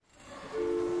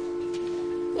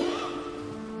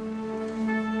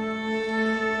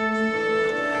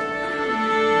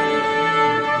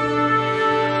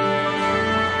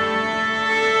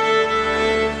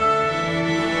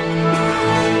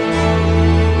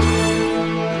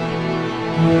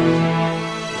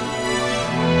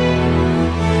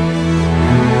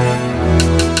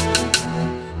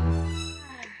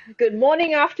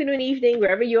morning, afternoon, evening,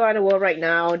 wherever you are in the world right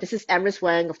now. This is Emrys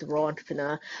Wang of the Raw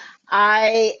Entrepreneur.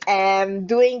 I am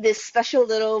doing this special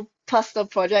little personal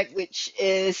project, which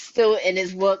is still in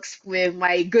its works with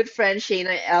my good friend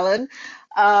Shana Allan,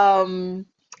 um,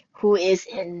 who is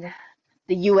in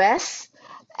the US,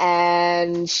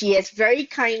 and she has very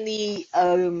kindly,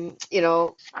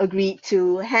 agreed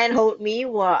to handhold me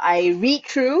while I read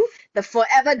through The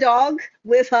Forever Dog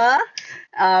with her,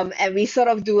 and we sort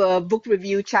of do a book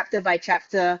review chapter by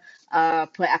chapter per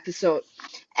episode.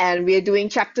 And we are doing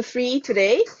chapter 3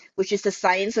 today, which is the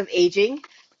science of aging,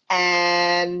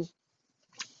 and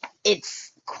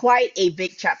it's quite a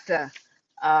big chapter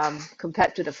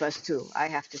compared to the first two, I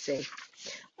have to say.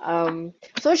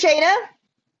 So Shana,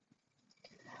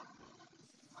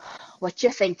 what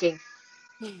you thinking?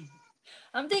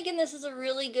 I'm thinking this is a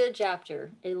really good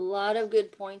chapter. A lot of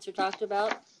good points are talked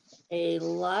about. A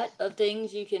lot of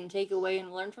things you can take away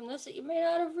and learn from this that you may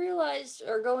not have realized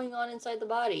are going on inside the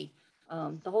body.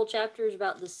 The whole chapter is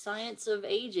about the science of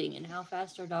aging and how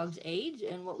fast our dogs age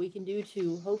and what we can do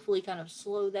to hopefully kind of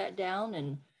slow that down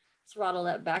and throttle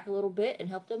that back a little bit and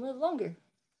help them live longer.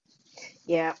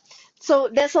 Yeah. So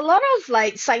there's a lot of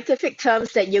like scientific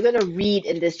terms that you're going to read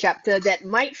in this chapter that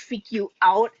might freak you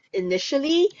out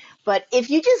initially, but if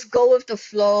you just go with the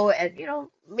flow and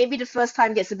maybe the first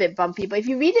time gets a bit bumpy, but if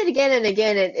you read it again and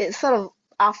again, it sort of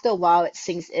after a while it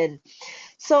sinks in.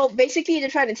 So basically they're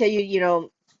trying to tell you,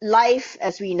 life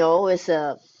as we know is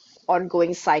a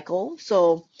ongoing cycle.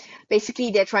 So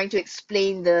basically they're trying to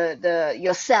explain the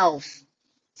yourself.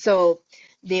 So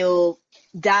they'll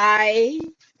die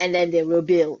and then they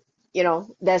rebuild.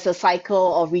 There's a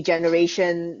cycle of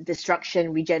regeneration,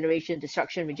 destruction, regeneration,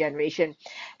 destruction, regeneration.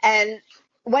 And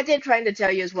what they're trying to tell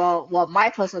you as well, my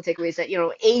personal takeaway is that,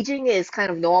 aging is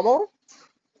kind of normal.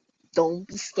 Don't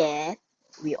be scared.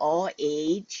 We all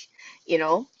age, you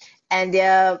know, and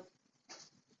there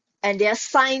are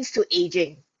signs to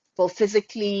aging, both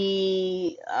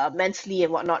physically, mentally,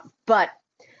 and whatnot. But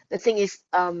the thing is,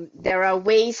 there are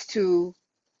ways to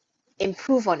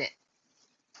improve on it.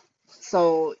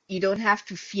 So you don't have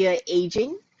to fear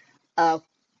aging, uh,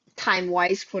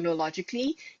 time-wise,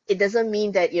 chronologically. It doesn't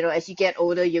mean that, as you get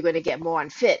older, you're going to get more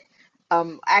unfit.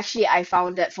 Actually, I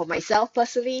found that for myself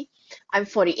personally, I'm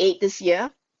 48 this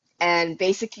year, and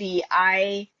basically,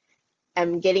 I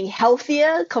am getting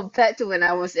healthier compared to when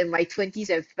I was in my 20s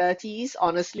and 30s,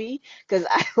 honestly, because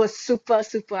I was super,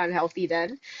 super unhealthy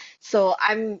then. So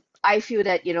I feel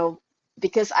that,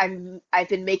 because I've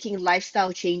been making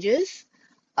lifestyle changes,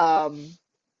 um,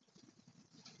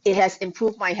 it has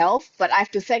improved my health, but I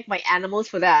have to thank my animals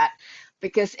for that.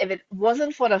 Because if it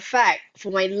wasn't for the fact,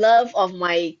 for my love of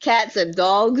my cats and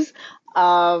dogs,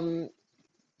 um,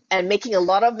 and making a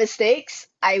lot of mistakes,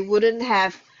 I wouldn't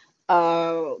have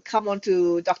come on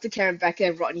to Dr. Karen Becker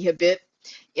and Rodney Habib,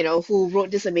 who wrote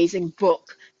this amazing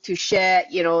book to share,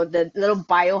 the little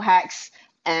biohacks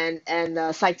and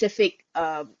scientific,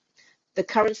 the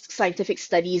current scientific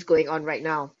studies going on right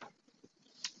now.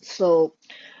 So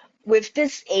with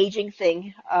this aging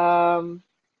thing, I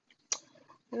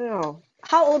don't know.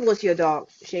 How old was your dog,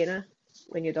 Shayna,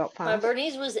 when your dog My passed?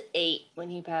 Bernese was 8 when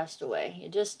he passed away. He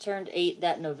just turned 8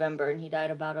 that November, and he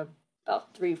died about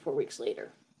 3 4 weeks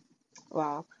later.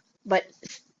 Wow. But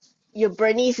your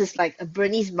Bernese is like a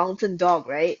Bernese mountain dog,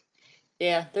 right?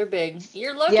 Yeah, they're big.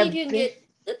 You're lucky if They're you can big.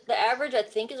 get the average. I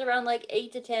think is around like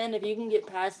 8 to 10. If you can get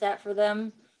past that for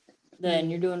them, then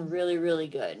you're Mm, doing really, really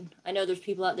good. I know there's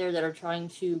people out there that are trying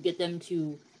to get them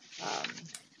to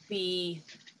be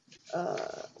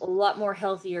a lot more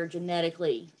healthier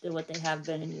genetically than what they have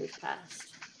been in years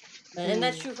past. And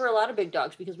that's mm. true for a lot of big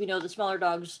dogs because we know the smaller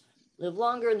dogs live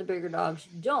longer and the bigger dogs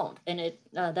don't. And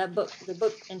the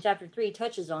book in chapter 3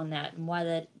 touches on that and why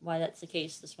that's the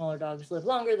case. The smaller dogs live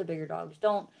longer, the bigger dogs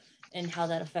don't, and how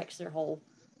that affects their whole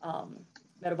um,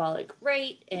 metabolic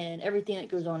rate and everything that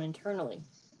goes on internally.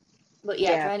 But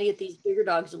yeah, Yeah, trying to get these bigger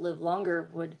dogs to live longer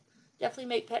would definitely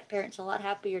make pet parents a lot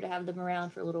happier to have them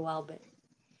around for a little while bit.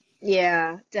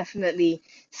 yeah, definitely.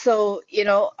 So,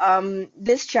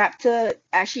 this chapter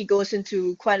actually goes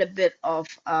into quite a bit of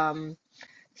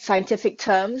scientific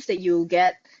terms that you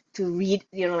get to read,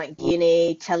 like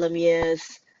DNA,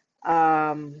 telomeres,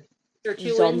 um,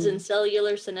 Sirtuins and zom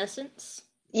cellular senescence.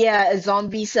 yeah,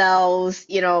 zombie cells,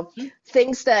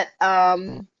 things that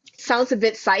sounds a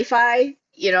bit sci-fi,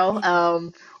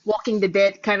 Walking the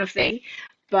Dead kind of thing.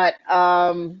 But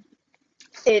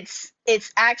it's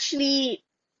actually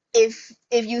if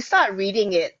you start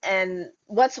reading it, and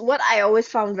what I always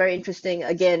found very interesting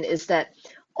again is that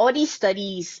all these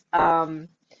studies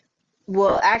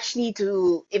were actually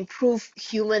to improve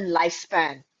human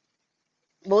lifespan.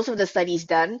 most of the studies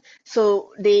done.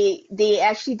 So they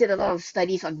actually did a lot of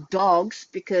studies on dogs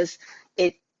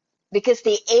it because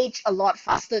they age a lot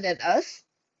faster than us.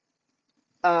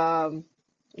 Um,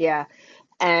 yeah,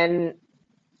 and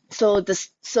so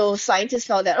scientists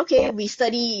found that okay, we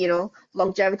study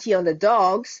longevity on the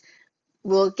dogs,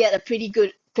 we'll get a pretty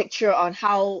good picture on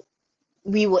how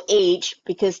we will age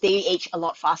because they age a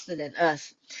lot faster than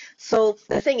us. So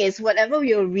the thing is, whatever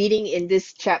you're reading in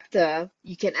this chapter,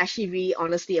 you can actually really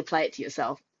honestly apply it to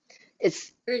yourself.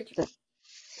 It's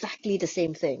exactly the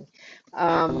same thing.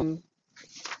 Um,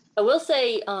 I will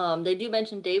say, they do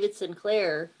mention David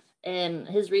Sinclair and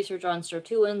his research on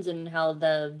sirtuins and how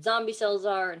the zombie cells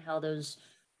are and how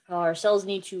our cells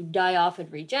need to die off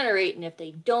and regenerate, and if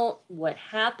they don't, what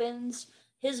happens?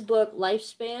 His book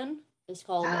Lifespan is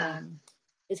called ah,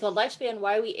 it's called Lifespan: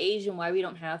 Why We Age and Why We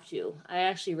Don't Have to. I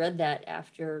actually read that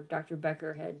after Dr.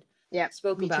 Becker had yep,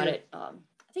 spoke me about too. it.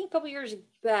 I think a couple years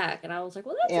back, and I was like,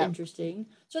 well, that's Yep. interesting.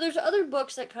 So there's other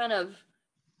books that kind of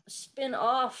spin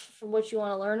off from what you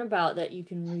want to learn about that you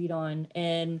can read on.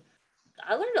 And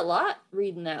I learned a lot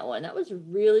reading that one. That was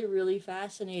really, really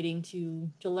fascinating to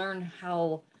learn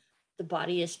how the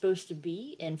body is supposed to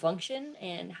be and function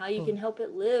and how you Hmm. can help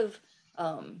it live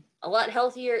a lot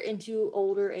healthier into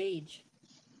older age.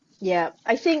 Yeah,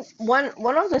 I think one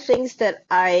of the things that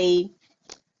I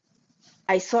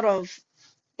sort of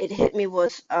it hit me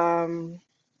was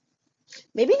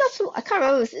maybe not so I can't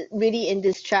remember if it's really in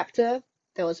this chapter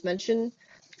that was mentioned,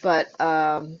 but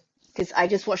because I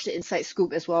just watched the Inside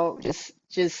Scoop as well,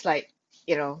 just like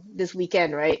this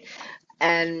weekend, right?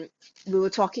 And we were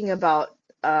talking about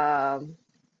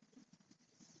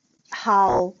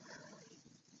how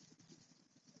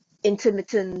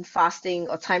intermittent fasting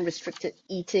or time restricted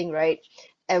eating, right?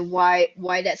 And why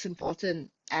that's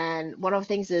important. And one of the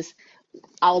things is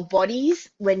our bodies,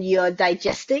 when you're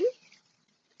digesting,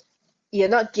 you're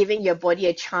not giving your body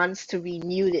a chance to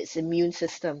renew its immune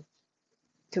system,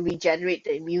 to regenerate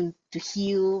the immune, to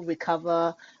heal,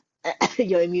 recover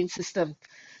your immune system.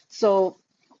 So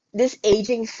this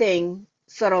aging thing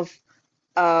sort of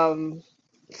um,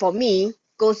 for me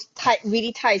goes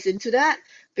really ties into that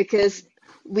because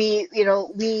we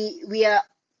are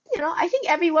I think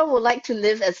everyone would like to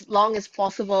live as long as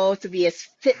possible, to be as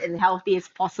fit and healthy as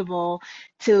possible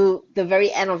to the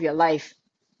very end of your life,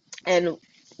 and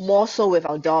more so with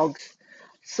our dogs.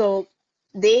 So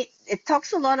it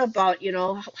talks a lot about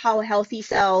how healthy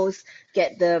cells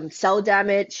get the cell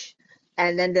damage,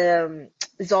 and then the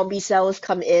zombie cells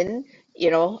come in,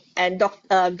 and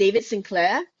David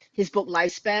Sinclair, his book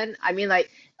Lifespan. I mean, like,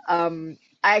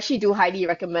 I actually do highly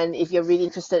recommend if you're really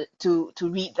interested to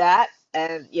read that,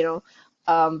 and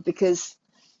because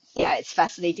yeah, it's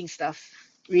fascinating stuff.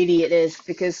 Really, it is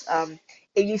because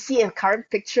if you see a current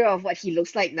picture of what he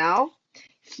looks like now,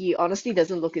 he honestly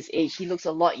doesn't look his age. He looks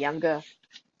a lot younger,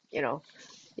 you know.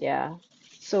 Yeah.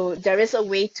 So there is a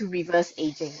way to reverse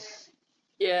aging.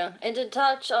 Yeah, and to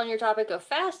touch on your topic of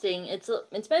fasting, it's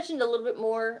mentioned a little bit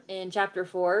more in chapter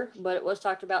 4, but it was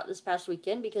talked about this past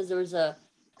weekend because there was a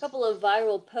couple of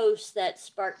viral posts that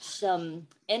sparked some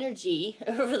energy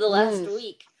over the last Mm,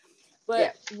 week.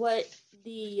 yeah. But what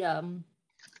the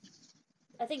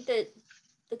I think that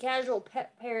the casual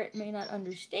pet parent may not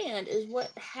understand is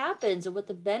what happens and what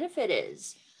the benefit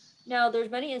is. Now,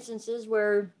 there's many instances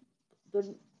where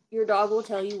the your dog will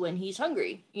tell you when he's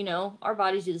hungry. You know, our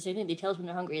bodies do the same thing. They tell us when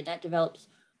they're hungry, and that develops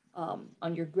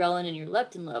on your ghrelin and your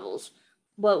leptin levels.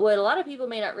 But what a lot of people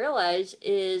may not realize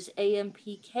is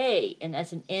AMPK, and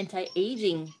that's an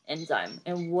anti-aging enzyme,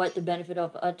 and what the benefit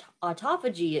of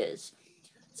autophagy is.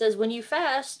 It says when you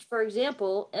fast, for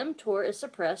example, mTOR is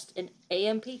suppressed and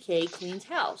AMPK cleans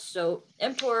house. So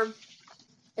mTOR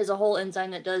is a whole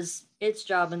enzyme that does its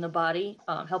job in the body,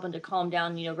 helping to calm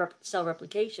down, cell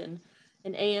replication.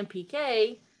 And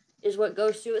AMPK is what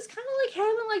goes through. It's kind of like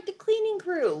having like the cleaning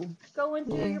crew going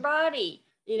through your Mm, body,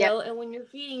 yep. and when you're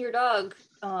feeding your dog,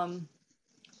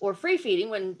 or free feeding,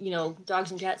 when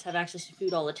dogs and cats have access to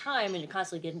food all the time and you're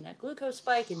constantly getting that glucose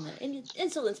spike and the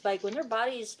insulin spike when their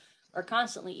bodies are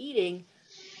constantly eating,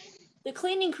 the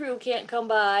cleaning crew can't come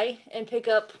by and pick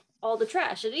up all the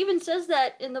trash. It even says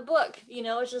that in the book.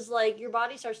 It's just like your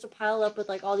body starts to pile up with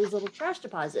like all these little trash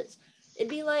deposits. It'd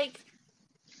be like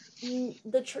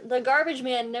the garbage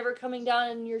man never coming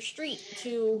down in your street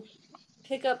to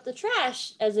pick up the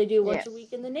trash as they do Yeah. once a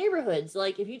week in the neighborhoods.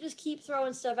 Like if you just keep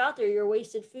throwing stuff out there, you're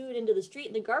wasted food into the street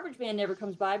and the garbage man never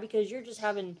comes by because you're just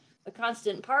having a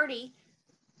constant party,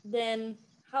 then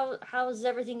how is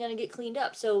everything going to get cleaned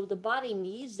up? So the body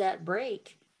needs that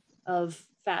break of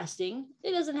fasting.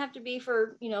 It doesn't have to be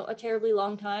for a terribly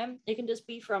long time. It can just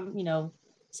be from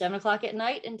 7 o'clock at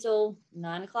night until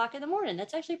 9 o'clock in the morning.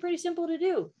 That's actually pretty simple to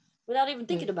do without even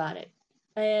thinking Mm. about it.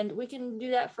 And we can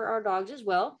do that for our dogs as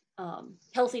well.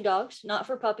 Healthy dogs, not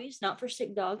for puppies, not for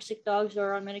sick dogs. Sick dogs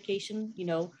are on medication,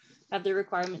 have their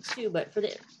requirements too. But for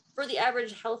the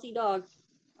average healthy dog,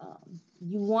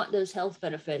 you want those health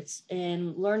benefits,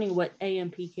 and learning what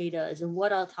AMPK does and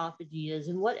what autophagy is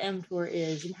and what mTOR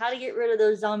is and how to get rid of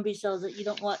those zombie cells that you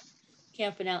don't want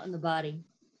camping out in the body.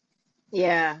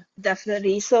 Yeah,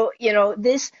 definitely. So,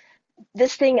 this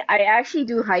thing I actually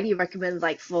do highly recommend,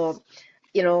 like for,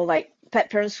 like pet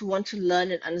parents who want to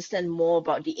learn and understand more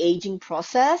about the aging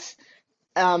process.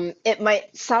 It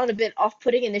might sound a bit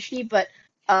off-putting initially, but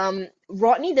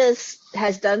Rodney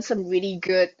has done some really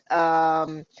good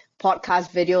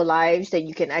podcast video lives that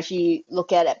you can actually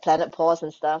look at Planet Paws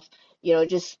and stuff.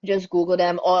 Just Google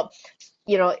them, or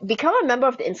become a member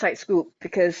of the Inside Scoop,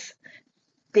 because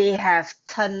they have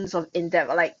tons of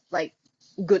in-depth, like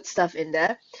good stuff in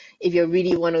there if you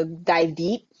really want to dive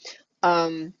deep.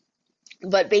 Um,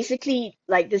 but basically,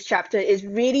 like, this chapter is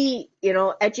really,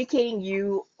 educating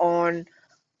you on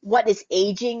what is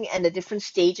aging and the different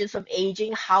stages of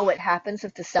aging, how it happens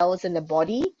with the cells in the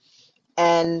body,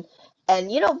 and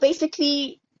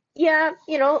basically, yeah,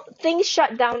 things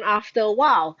shut down after a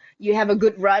while. You have a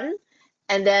good run,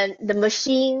 and then the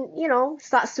machine,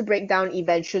 starts to break down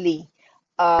eventually.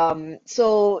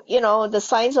 So, the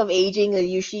signs of aging are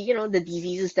usually, the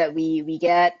diseases that we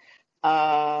get,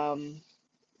 um,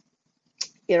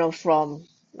 from,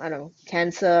 I don't know,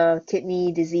 cancer,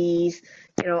 kidney disease,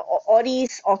 all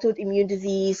these autoimmune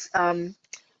disease,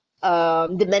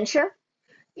 dementia.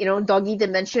 Doggy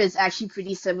dementia is actually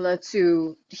pretty similar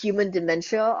to human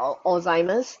dementia or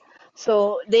Alzheimer's.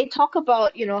 So they talk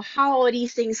about, how all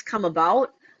these things come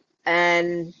about.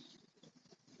 And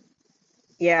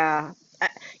yeah,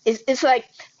 it's like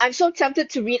I'm so tempted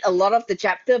to read a lot of the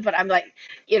chapter, but I'm like,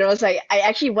 it's like I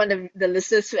actually want the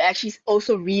listeners to actually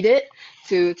also read it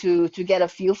to get a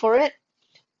feel for it.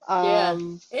 Yeah,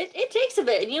 Um, it takes a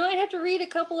bit. And you might have to read a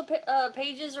couple of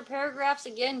pages or paragraphs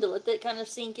again to let that kind of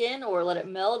sink in, or let it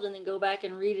meld, and then go back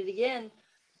and read it again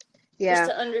just yeah,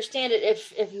 to understand it.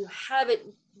 If you haven't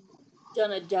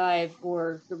done a dive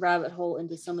or the rabbit hole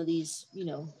into some of these,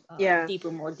 yeah.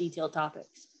 deeper, more detailed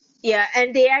topics. Yeah,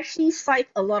 and they actually cite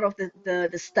a lot of the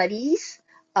studies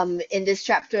in this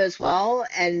chapter as well,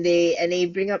 and they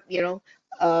bring up,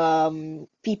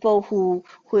 people who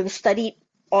have studied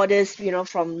all this,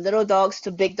 from little dogs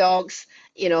to big dogs,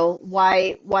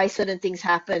 why certain things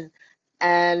happen.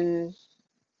 And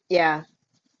yeah,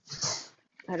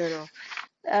 I don't know.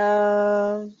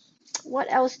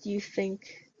 What else do you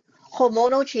think?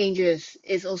 Hormonal changes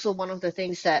is also one of the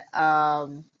things that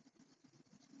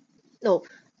no,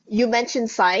 you mentioned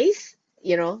size,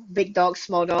 big dogs,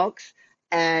 small dogs,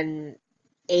 and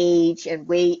age and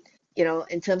weight,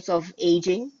 in terms of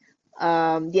aging.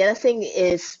 The other thing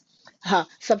is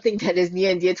something that is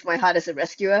near and dear to my heart as a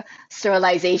rescuer: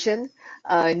 sterilization,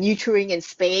 neutering, and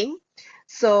spaying.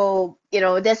 So,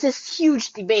 there's this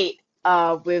huge debate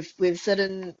with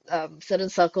certain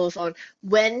circles on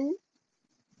when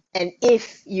and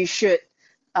if you should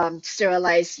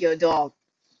sterilize your dog.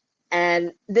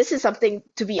 And this is something,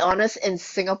 to be honest, in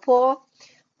Singapore,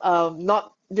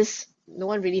 not this, no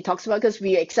one really talks about, because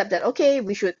we accept that, okay,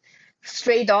 we should,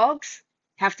 stray dogs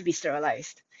have to be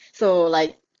sterilized. So,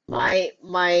 like, my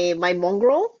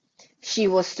mongrel, she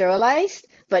was sterilized,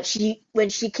 but when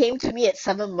she came to me at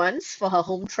 7 months for her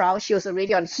home trial, she was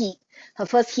already on heat, her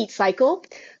first heat cycle.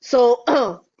 So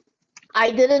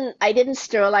I didn't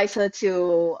sterilize her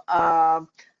till a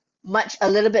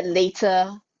little bit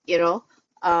later,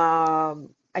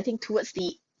 I think towards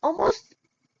the almost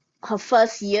her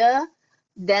first year,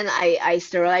 then I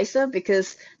sterilized her,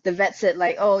 because the vet said,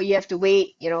 like, oh, you have to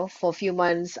wait, for a few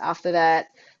months after that,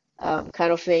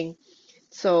 kind of thing.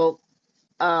 So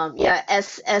yeah,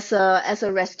 as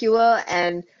a rescuer,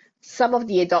 and some of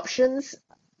the adoptions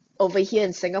over here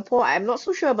in Singapore, I'm not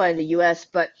so sure about in the US,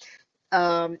 but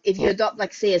if you adopt,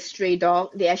 like, say, a stray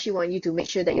dog, they actually want you to make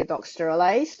sure that your dog's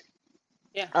sterilized,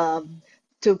 Yeah. um,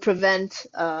 to prevent,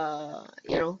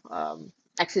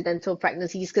 accidental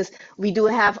pregnancies, because we do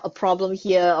have a problem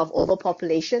here of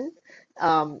overpopulation,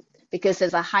 because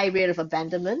there's a high rate of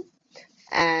abandonment.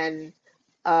 And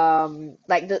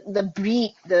like the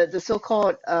breed, the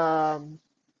so-called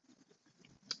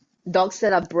dogs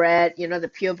that are bred,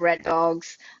 the purebred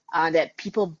dogs, that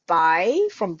people buy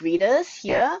from breeders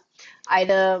here,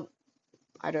 either,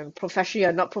 I don't know, professionally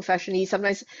or not professionally.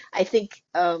 Sometimes I think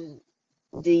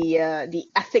the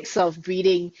ethics of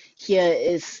breeding here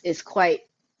is quite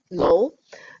low.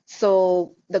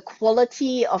 So the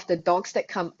quality of the dogs that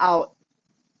come out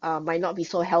might not be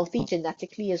so healthy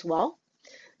genetically as well,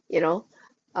 you know.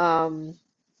 Um,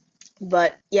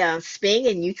 but yeah, spaying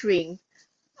and neutering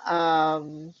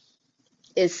um,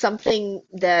 is something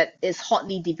that is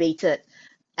hotly debated,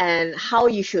 and how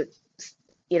you should,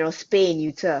 spay and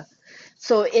neuter.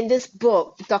 So in this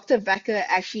book, Dr. Becker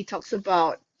actually talks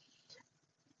about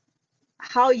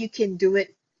how you can do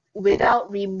it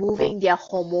without removing their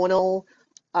hormonal,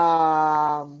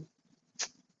 um,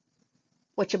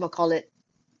 whatchamacallit,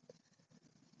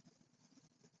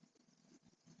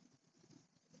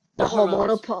 The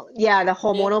hormones. yeah, the Yeah.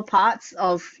 hormonal parts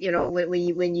of,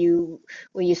 when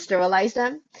you sterilize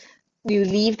them, you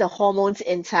leave the hormones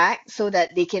intact so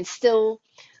that they can still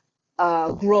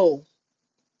grow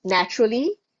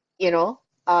naturally, you know.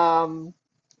 Um,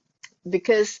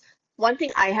 because one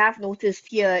thing I have noticed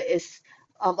here is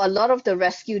a lot of the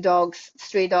rescue dogs,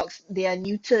 stray dogs, they are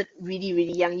neutered really,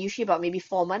 really young, usually about maybe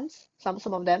 4 months, some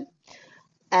of them,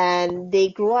 and they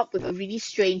grow up with a really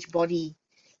strange body.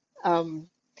 Um,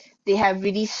 they have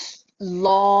really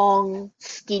long,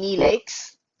 skinny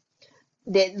legs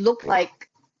that look like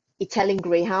Italian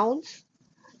greyhounds,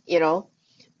 you know,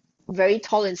 very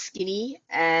tall and skinny,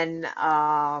 and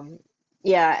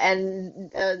yeah,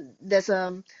 and there's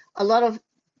a lot of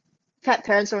pet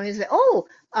parents always say, "Oh,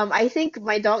 I think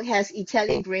my dog has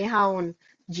Italian Greyhound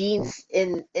genes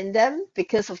in them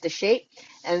because of the shape."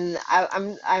 And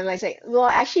I'm like saying, well,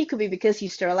 actually, it could be because you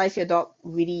sterilize your dog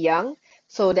really young,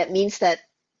 so that means that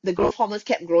the growth hormones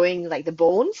kept growing like the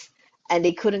bones, and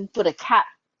they couldn't put a cap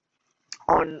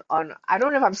on. I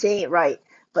don't know if I'm saying it right,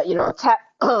 but a cap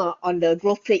on the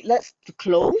growth platelets to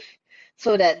close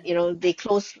so that they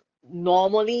close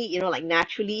normally, like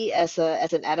naturally as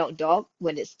an adult dog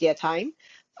when it's their time.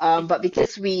 But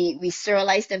because we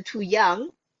sterilize them too young,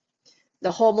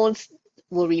 the hormones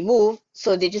will remove,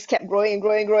 so they just kept growing and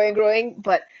growing, growing, growing.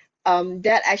 But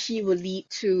that actually will lead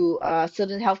to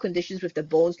certain health conditions with the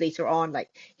bones later on, like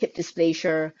hip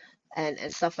dysplasia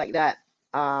and stuff like that.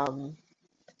 Um,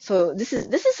 so this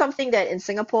is something that in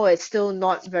Singapore it's still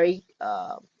not very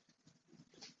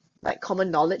like common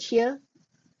knowledge here.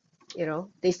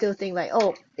 They still think like,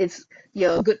 oh,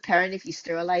 you're a good parent if you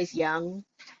sterilize young.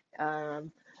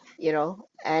 um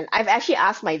and I've actually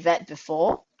asked my vet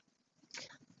before,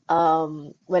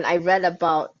 when I read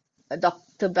about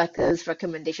Dr. Becker's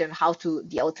recommendation how to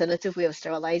the alternative way of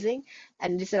sterilizing,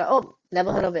 and they said, oh,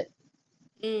 never heard of it.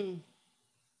 Mm.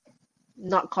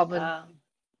 Not common. Wow.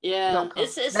 Yeah, Not common.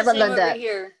 it's the Never same learned over that.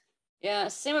 here. Yeah,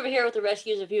 it's the same over here with the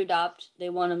rescues. If you adopt, they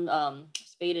want them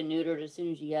spayed and neutered as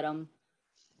soon as you get them,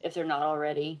 if they're not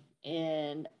already.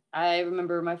 And I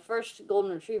remember my first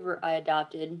golden retriever I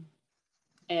adopted,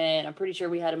 and I'm pretty sure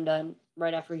we had him done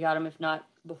right after we got him, if not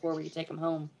before we could take him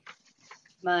home.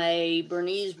 My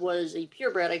Bernese was a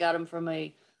purebred. I got him from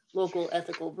a local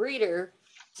ethical breeder.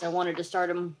 So I wanted to start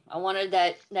him. I wanted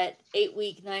that 8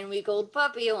 week, 9 week old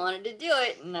puppy. I wanted to do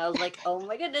it, and I was like, oh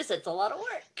my goodness, it's a lot of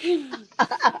work.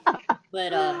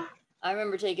 But I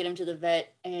remember taking him to the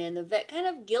vet, and the vet kind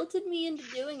of guilted me into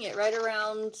doing it right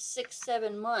around 6,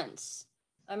 7 months.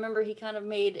 I remember he kind of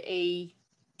made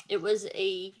it was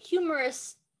a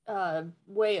humorous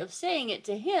way of saying it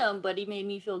to him, but he made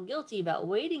me feel guilty about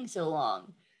waiting so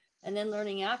long. And then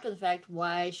learning after the fact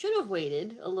why I should have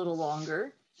waited a little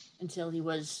longer until he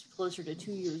was closer to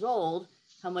 2 years old,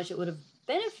 how much it would have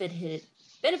benefited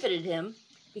him,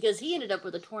 because he ended up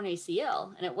with a torn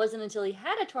ACL. And it wasn't until he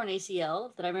had a torn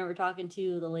ACL that I remember talking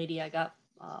to the lady I got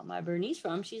my Bernese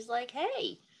from. She's like,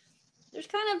 hey, there's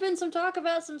kind of been some talk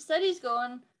about some studies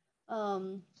going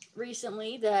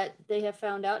recently that they have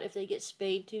found out if they get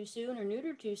spayed too soon or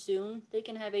neutered too soon, they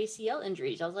can have ACL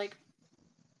injuries. I was like,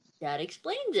 that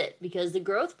explains it, because the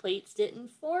growth plates didn't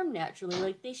form naturally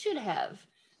like they should have.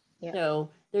 Yeah. So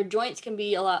their joints can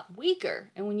be a lot weaker.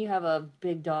 And when you have a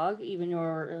big dog, even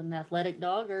or an athletic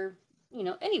dog, or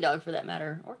any dog for that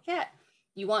matter, or cat,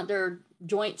 you want their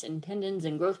joints and tendons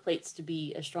and growth plates to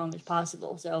be as strong as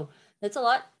possible. So that's a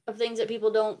lot of things that people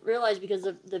don't realize, because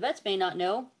the vets may not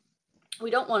know. We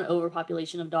don't want an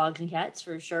overpopulation of dogs and cats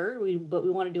for sure. But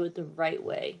we want to do it the right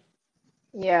way.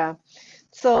 Yeah.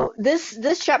 So this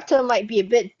chapter might be a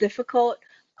bit difficult,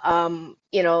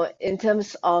 in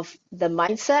terms of the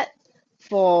mindset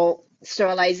for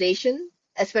sterilization,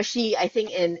 especially I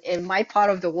think in my part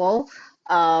of the world,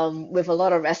 with a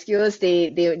lot of rescuers,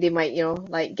 they might,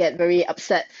 like get very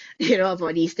upset,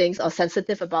 about these things or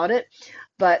sensitive about it.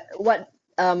 But what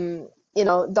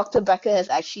Dr. Becker has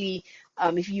actually,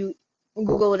 if you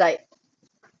Google like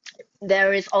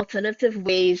there is alternative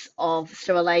ways of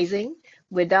sterilizing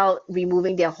without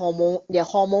removing their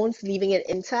hormones, leaving it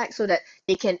intact so that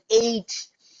they can age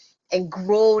and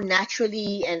grow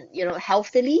naturally and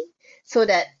healthily, so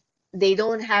that they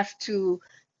don't have to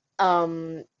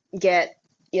um, get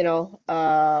you know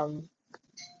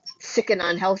sick and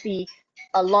unhealthy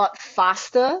a lot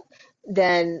faster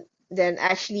than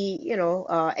actually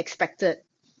expected.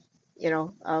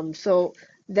 So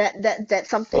that's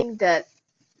something that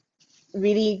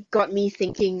really got me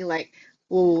thinking, like,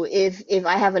 oh, if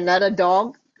I have another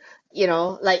dog,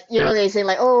 like, they say,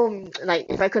 like, oh, like,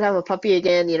 if I could have a puppy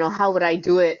again, how would I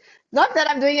do it? Not that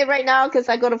I'm doing it right now because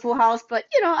I got a full house, but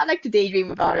I like to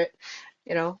daydream about it,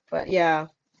 but yeah.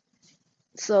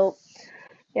 So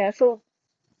yeah, so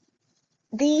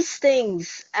these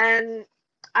things, and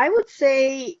I would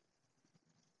say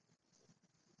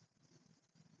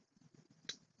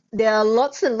there are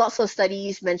lots and lots of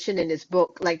studies mentioned in this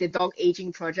book, like the dog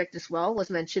aging project as well was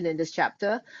mentioned in this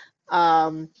chapter,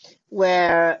 um,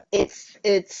 where it's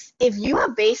if you are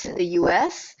based in the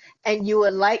US and you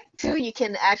would like to, you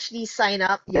can actually sign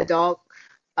up your dog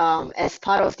as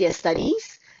part of their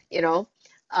studies. You know,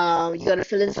 you got to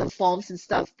fill in some forms and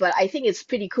stuff. But I think it's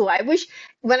pretty cool. I wish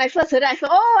when I first heard it, I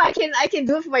thought, oh, I can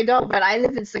do it for my dog, but I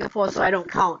live in Singapore, so I don't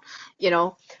count. You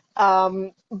know,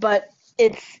 but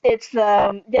it's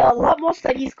there are a lot more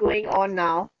studies going on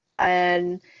now,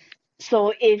 and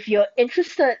so if you're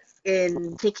interested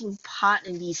in taking part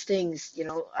in these things,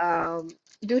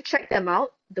 do check them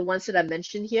out, the ones that I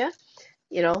mentioned here,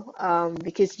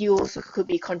 because you also could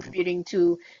be contributing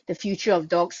to the future of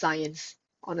dog science,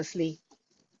 honestly.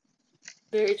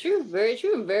 Very true,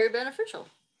 and very beneficial.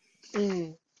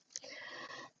 Mm.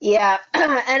 Yeah,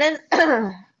 and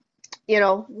then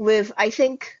with I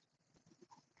think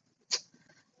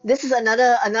this is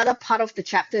another part of the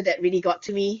chapter that really got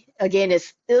to me. Again,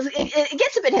 it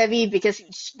gets a bit heavy because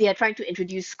they are trying to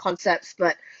introduce concepts,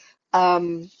 but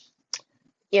um,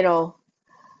 you know,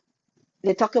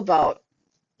 they talk about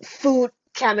food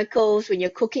chemicals when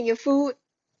you're cooking your food,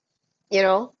 you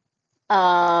know,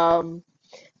 um,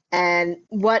 and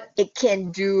what it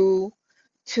can do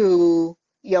to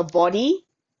your body,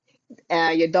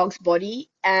 your dog's body,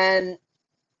 and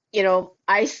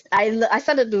I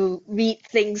started to read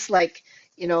things like,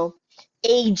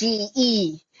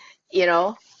 AGE, you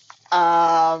know,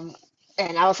 um,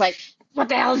 and I was like, what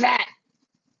the hell is that?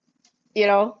 You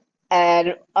know,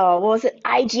 and what was it?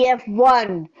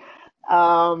 IGF-1.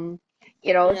 Um,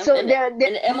 Yeah, so there, and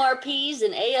MRPs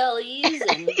and ALEs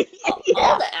and all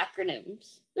yeah, the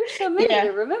acronyms. There's so many yeah, to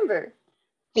remember.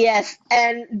 yes,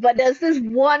 but there's this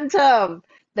one term,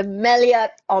 the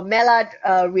Maillard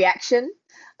reaction.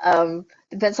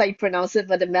 Depends how you pronounce it,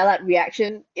 but the Maillard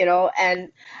reaction,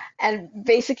 and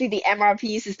basically the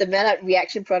MRPs is the Maillard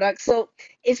reaction product. So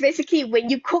it's basically when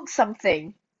you cook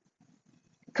something.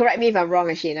 Correct me if I'm wrong,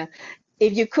 Ashina.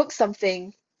 If you cook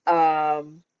something,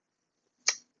 um,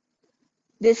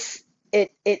 this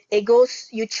it goes.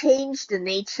 You change the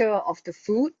nature of the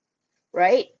food,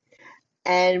 right?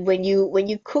 And when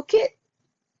you cook it,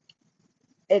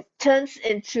 it turns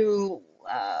into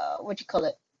what do you call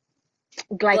it?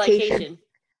 Glycation. Glycation.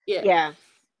 Yeah. Yeah.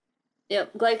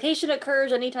 Yep. Glycation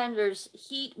occurs anytime there's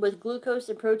heat with glucose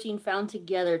and protein found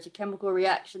together. It's a chemical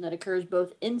reaction that occurs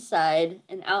both inside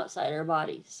and outside our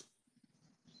bodies.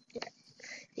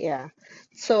 Yeah.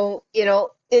 So,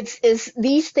 it's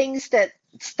these things that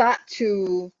start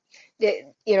to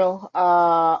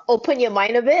open your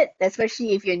mind a bit,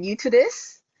 especially if you're new to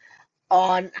this,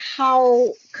 on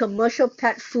how commercial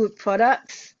pet food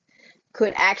products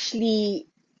could actually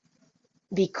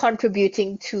be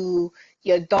contributing to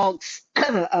your dog's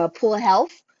poor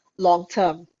health long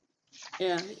term.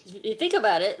 Yeah. If you think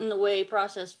about it, in the way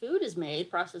processed food is made,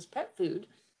 processed pet food,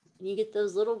 and you get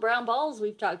those little brown balls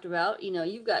we've talked about,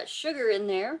 you've got sugar in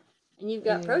there and you've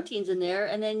got Mm, proteins in there,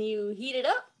 and then you heat it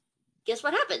up. Guess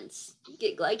what happens? You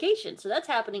get glycation. So that's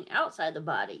happening outside the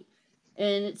body.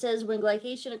 And it says when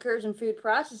glycation occurs in food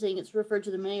processing, it's referred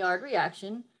to the Maillard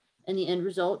reaction, and the end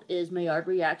result is Maillard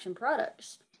reaction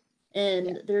products. yeah.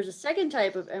 And there's a second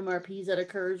type of MRPs that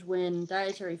occurs when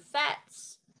dietary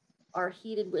fats are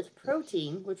heated with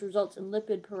protein, which results in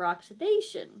lipid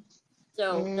peroxidation.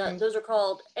 So Mm, those are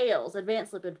called ALEs,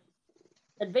 advanced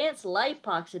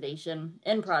lipoxidation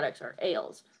end products are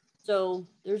ales. So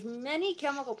there's many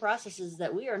chemical processes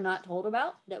that we are not told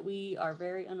about, that we are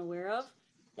very unaware of,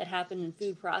 that happen in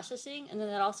food processing, and then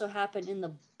that also happen in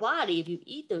the body if you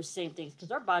eat those same things,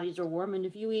 because our bodies are warm, and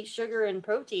if you eat sugar and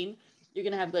protein, you're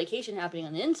going to have glycation happening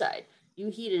on the inside. You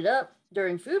heat it up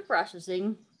during food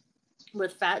processing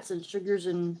with fats and sugars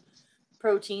and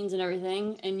proteins and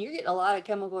everything, and you get a lot of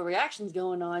chemical reactions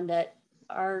going on that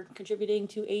are contributing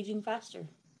to aging faster.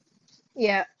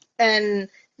 Yeah, and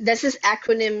there's this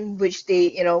acronym which they,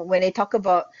 when they talk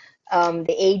about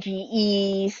the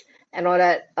AGEs and all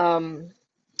that, and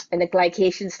the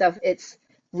glycation stuff, it's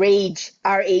RAGE,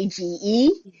 RAGE.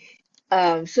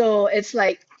 So it's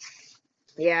like,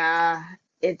 yeah,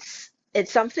 it's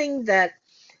something that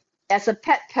as a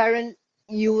pet parent,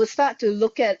 you will start to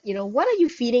look at, what are you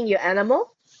feeding your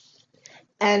animal?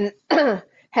 And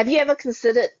have you ever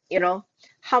considered,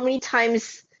 how many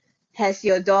times has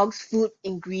your dog's food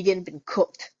ingredient been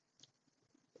cooked?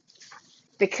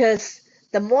 Because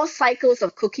the more cycles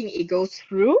of cooking it goes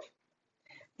through,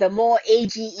 the more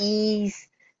AGEs,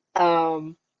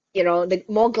 the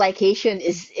more glycation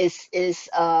is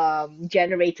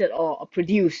generated or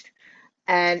produced.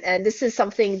 And this is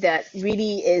something that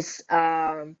really is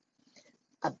a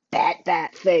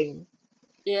bad thing.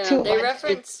 Yeah, Too much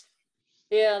is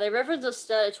they reference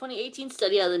a 2018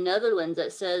 study out of the Netherlands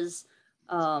that says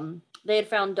they had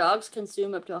found dogs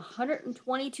consume up to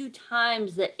 122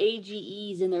 times the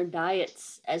AGEs in their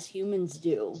diets as humans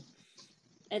do.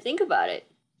 And think about it.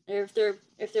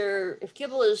 If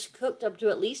kibble is cooked up to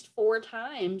at least 4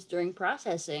 times during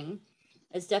processing,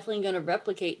 it's definitely going to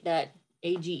replicate that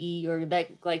AGE or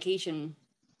that glycation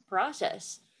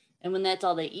process. And when that's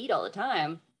all they eat all the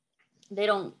time, they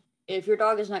don't. If your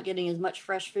dog is not getting as much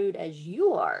fresh food as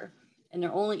you are, and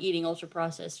they're only eating ultra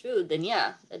processed food, then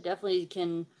yeah, that definitely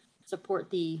can support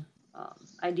the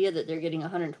idea that they're getting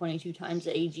 122 times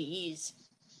the AGEs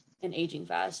and aging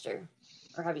faster,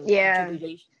 or having yeah,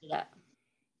 contribution to that.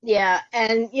 yeah.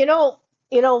 And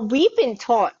we've been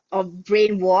taught or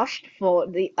brainwashed for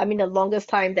the longest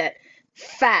time that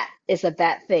fat is a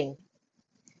bad thing,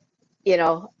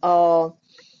 or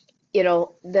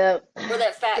the Or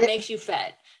that fat it, makes you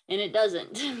fat, and it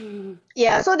doesn't.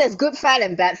 yeah, so there's good fat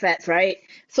and bad fats, right?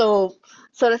 So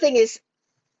the thing is,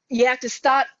 you have to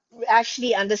start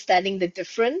actually understanding the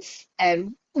difference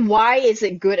and why is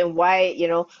it good and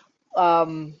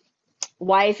um,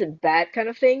 why is it bad kind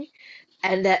of thing.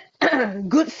 And that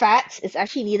good fats is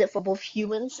actually needed for both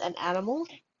humans and animals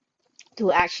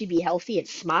to actually be healthy and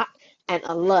smart and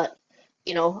alert.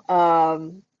 You know,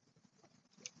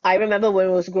 I remember when I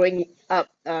was growing up,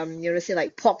 say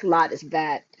like pork lard is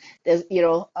bad. There's,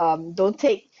 don't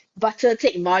take butter,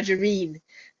 take margarine.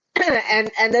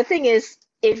 And the thing is,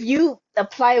 if you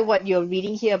apply what you're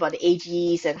reading here about the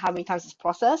AGs and how many times it's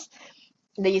processed,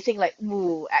 then you think like,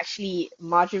 ooh, actually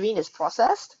margarine is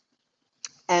processed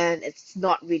and it's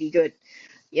not really good,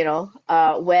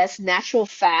 whereas natural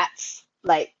fats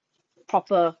like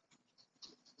proper,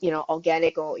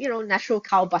 organic or, natural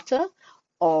cow butter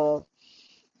or,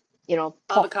 pork,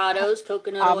 Avocados,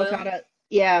 coconut oil. avocado,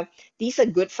 yeah, these are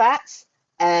good fats.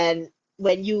 And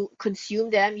when you consume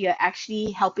them, you're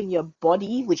actually helping your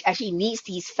body, which actually needs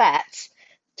these fats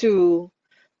to,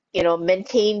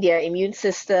 maintain their immune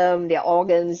system, their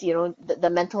organs, the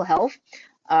mental health,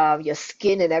 your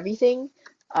skin and everything.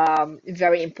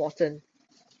 Very important.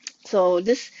 So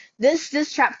this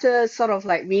chapter sort of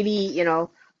like really,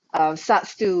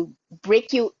 starts to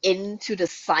break you into the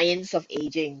science of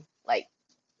aging, like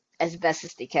as best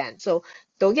as they can. So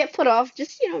don't get put off.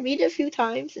 Just, read it a few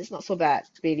times. It's not so bad,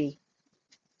 really.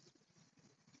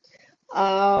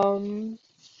 Um,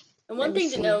 And Let one me thing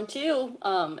to see. know too,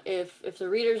 if the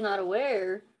reader's not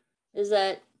aware, is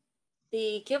that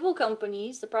the kibble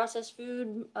companies, the processed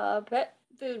food, pet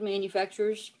food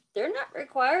manufacturers, they're not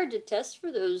required to test for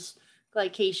those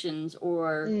glycations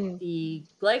or Mm, the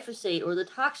glyphosate or the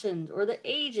toxins or the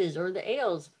ages or the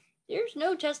ales. There's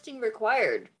no testing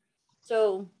required.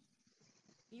 So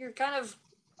you're kind of,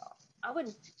 I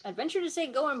would venture to say,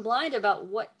 going blind about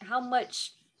how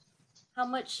much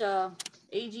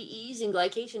AGEs and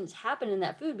glycations happen in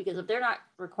that food, because if they're not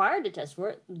required to test for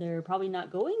it, they're probably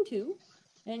not going to,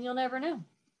 and you'll never know.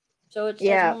 So it's just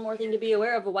yeah, one more thing to be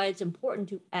aware of why it's important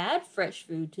to add fresh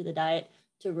food to the diet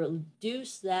to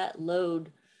reduce that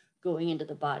load going into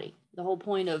the body. The whole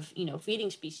point of, feeding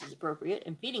species appropriate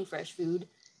and feeding fresh food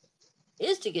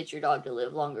is to get your dog to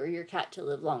live longer, your cat to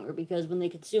live longer, because when they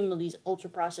consume all these ultra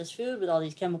processed food with all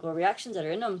these chemical reactions that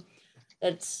are in them,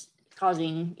 that's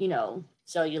causing,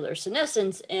 cellular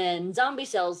senescence and zombie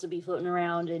cells to be floating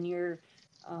around, and your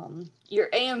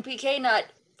AMPK not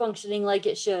functioning like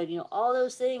it should. All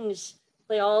those things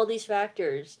play all these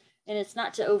factors, and it's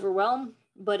not to overwhelm,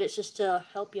 but it's just to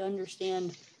help you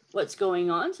understand what's going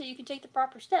on so you can take the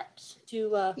proper steps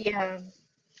to yeah,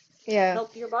 yeah.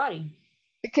 help your body.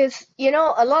 Because,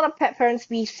 a lot of pet parents,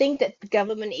 we think that the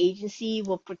government agency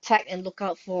will protect and look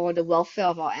out for the welfare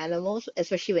of our animals,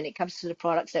 especially when it comes to the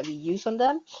products that we use on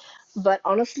them. But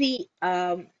honestly,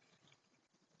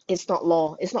 it's not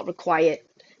law. It's not required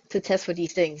to test for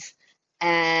these things.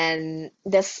 and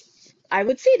I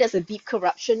would say there's a deep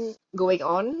corruption going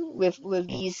on with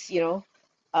these,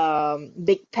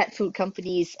 big pet food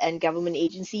companies and government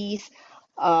agencies,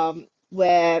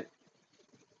 where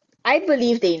I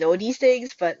believe they know these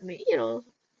things, but they don't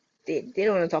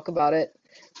want to talk about it.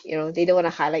 They don't want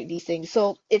to highlight these things.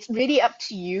 So it's really up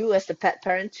to you as the pet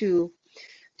parent to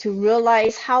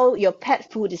realize how your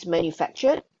pet food is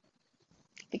manufactured.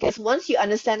 Because once you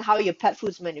understand how your pet food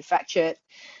is manufactured,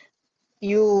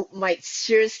 you might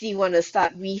seriously want to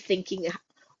start rethinking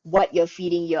what you're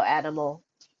feeding your animal,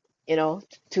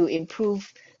 to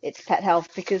improve its pet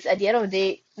health. Because at the end of the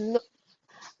day,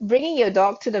 bringing your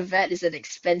dog to the vet is an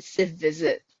expensive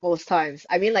visit most times.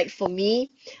 I mean, like for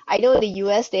me, I know in the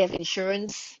US they have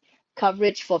insurance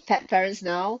coverage for pet parents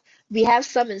now. We have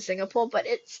some in Singapore, but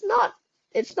it's not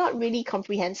really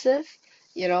comprehensive,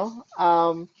 you know.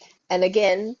 And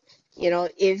again,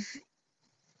 if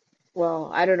well,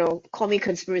 I don't know, call me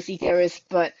conspiracy theorist,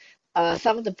 but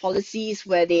some of the policies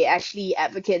where they actually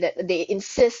advocate that they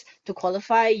insist to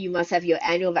qualify, you must have your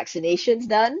annual vaccinations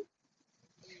done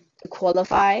to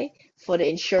qualify for the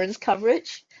insurance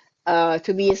coverage.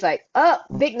 To me, it's like, oh,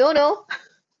 big no-no,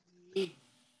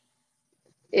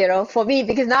 for me,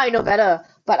 because now I know better,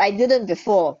 but I didn't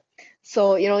before.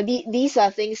 So, these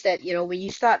are things that, when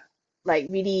you start like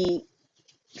really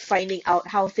finding out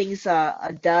how things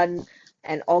are done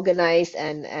and organized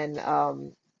and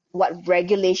what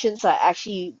regulations are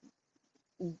actually,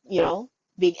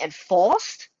 being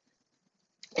enforced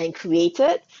and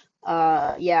created,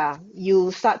 yeah,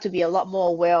 you start to be a lot more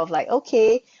aware of like,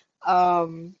 okay,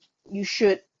 you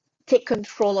should take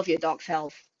control of your dog's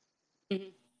health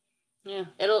Mhm. Yeah,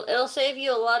 it'll save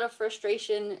you a lot of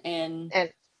frustration and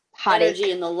and energy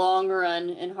heartache. in the long run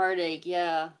and heartache.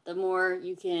 Yeah, the more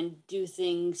you can do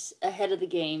things ahead of the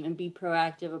game and be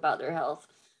proactive about their health.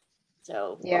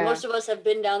 So, Yeah. most of us have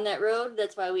been down that road.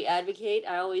 That's why we advocate.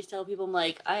 I always tell people, I'm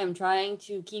like, I am trying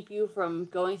to keep you from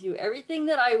going through everything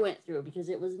that I went through because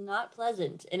it was not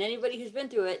pleasant. And anybody who's been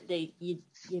through it, you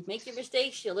make your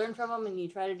mistakes, you learn from them, and you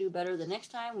try to do better the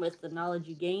next time with the knowledge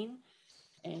you gain.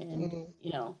 And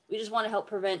Mhm. we just want to help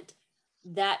prevent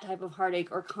that type of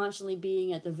heartache or constantly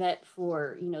being at the vet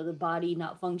for the body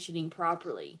not functioning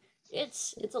properly.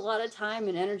 It's a lot of time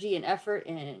and energy and effort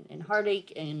and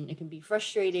heartache, and it can be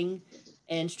frustrating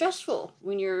and stressful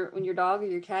when your dog or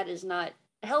your cat is not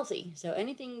healthy. So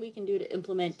anything we can do to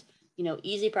implement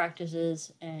easy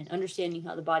practices and understanding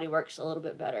how the body works a little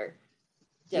bit better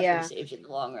definitely Yeah. saves you in the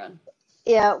long run.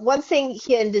 Yeah. One thing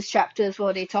here in this chapter is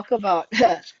where they talk about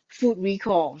food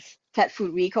recalls, pet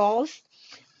food recalls.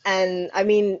 And I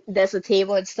mean, there's a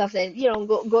table and stuff, and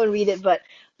go and read it. But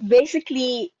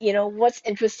basically, what's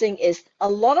interesting is a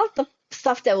lot of the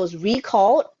stuff that was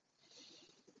recalled,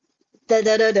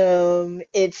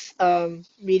 it's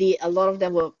really a lot of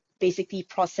them were basically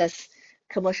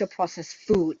commercial processed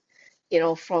food,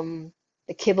 from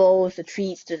the kibbles, the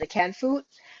treats to the canned food.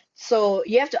 So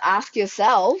you have to ask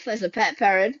yourself as a pet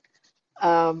parent,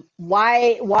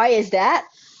 why is that,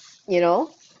 you know?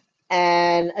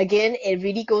 And again, it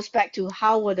really goes back to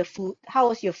how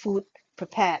was your food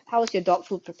prepared? How was your dog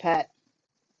food prepared?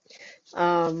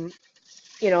 Um,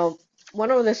 you know,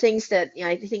 One of the things that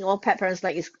I think all pet parents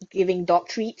like is giving dog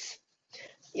treats.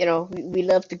 We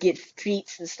love to give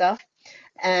treats and stuff.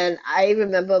 And I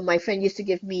remember my friend used to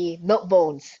give me milk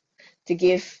bones to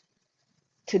give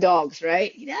to dogs,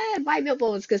 right? Yeah, buy milk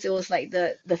bones because it was like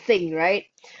the thing, right?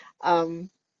 Um,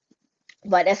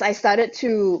 but as I started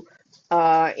to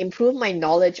improve my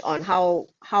knowledge on how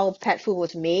pet food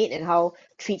was made and how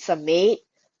treats are made,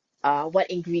 what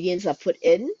ingredients are put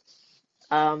in,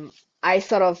 um, I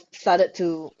sort of started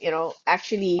to,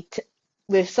 actually t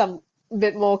with some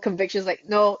bit more convictions, like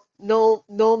no, no,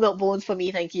 no milk bones for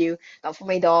me, thank you, not for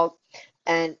my dog.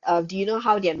 And do you know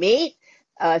how they're made?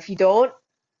 If you don't,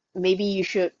 maybe you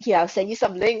should. Here, I'll send you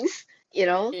some links,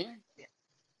 Yeah.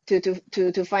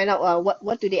 to find out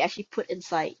what do they actually put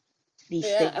inside these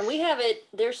Yeah, things. and we have it.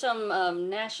 There's some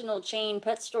national chain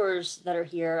pet stores that are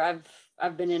here.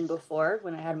 I've been in before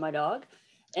when I had my dog,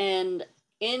 and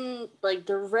in like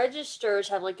the registers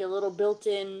have like a little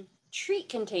built-in treat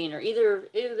container. Either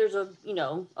there's a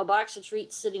box of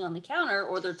treats sitting on the counter,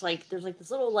 or there's like this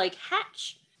little like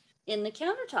hatch in the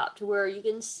countertop to where you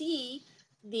can see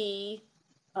the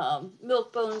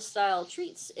milk bone style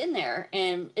treats in there,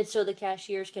 and it's so the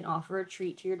cashiers can offer a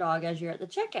treat to your dog as you're at the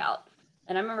checkout.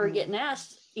 And I remember Mm. getting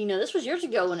asked, this was years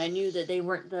ago when I knew that they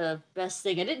weren't the best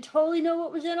thing. I didn't totally know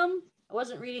what was in them. I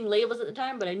wasn't reading labels at the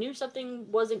time, but I knew something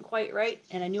wasn't quite right,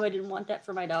 and I knew I didn't want that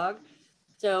for my dog.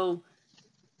 So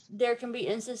there can be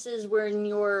instances where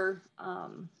you're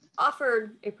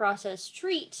offered a processed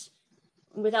treat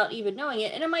without even knowing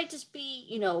it. And it might just be,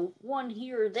 one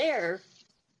here or there.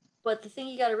 But the thing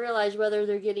you got to realize, whether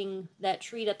they're getting that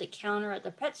treat at the counter at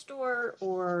the pet store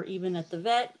or even at the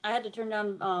vet, I had to turn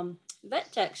down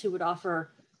vet techs who would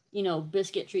offer,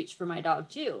 biscuit treats for my dog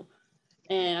too.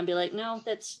 And I'd be like, no,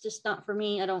 that's just not for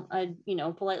me. I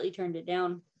politely turned it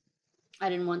down. I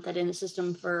didn't want that in the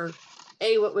system for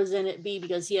A, what was in it, B,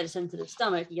 because he had a sensitive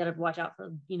stomach. You got to watch out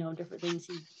for, different things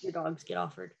your dogs get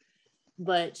offered.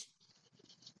 But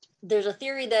there's a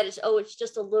theory that it's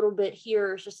just a little bit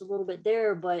here, it's just a little bit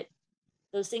there, but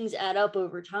those things add up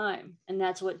over time, and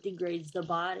that's what degrades the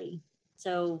body.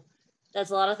 So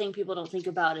that's a lot of things people don't think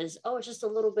about is, it's just a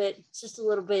little bit, it's just a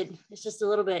little bit, it's just a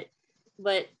little bit.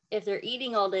 But if they're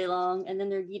eating all day long and then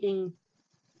they're eating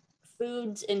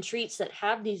foods and treats that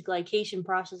have these glycation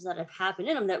processes that have happened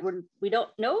in them that we don't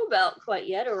know about quite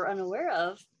yet or are unaware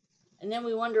of, and then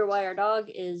we wonder why our dog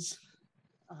is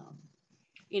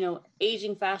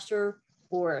aging faster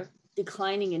or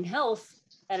declining in health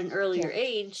at an earlier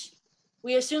age,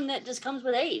 we assume that just comes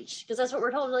with age, because that's what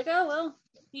we're told. Like, oh, well,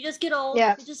 you just get old.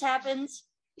 Yeah. It just happens.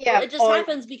 Yeah. Well, it just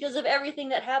happens because of everything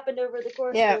that happened over the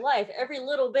course of their life. Every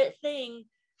little bit thing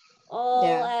all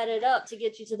added up to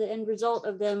get you to the end result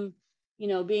of them,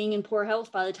 being in poor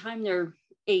health by the time they're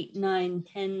 8, 9,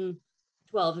 10,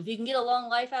 12. If you can get a long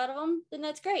life out of them, then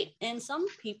that's great. And some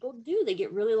people do. They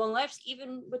get really long lives,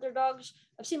 even with their dogs.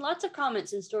 I've seen lots of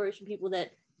comments and stories from people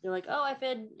that they're like, oh, I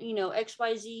fed,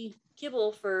 XYZ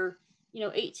kibble for,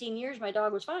 18 years. My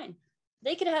dog was fine.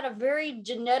 They could have had a very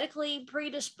genetically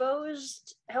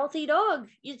predisposed, healthy dog.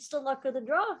 It's the luck of the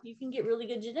draw. You can get really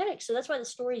good genetics. So that's why the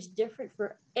story is different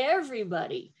for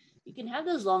everybody. You can have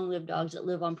those long-lived dogs that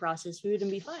live on processed food and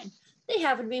be fine. They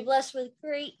happen to be blessed with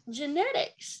great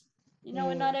genetics. And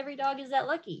not every dog is that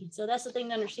lucky. So that's the thing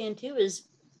to understand too, is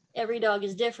every dog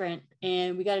is different,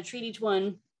 and we got to treat each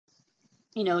one.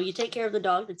 You take care of the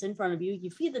dog that's in front of you, you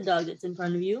feed the dog that's in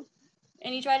front of you,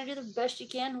 and you try to do the best you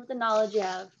can with the knowledge you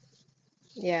have.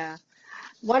 Yeah.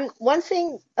 One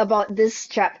thing about this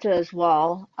chapter as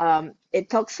well, it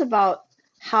talks about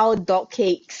how dog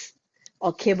cakes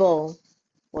or kibble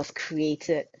was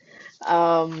created.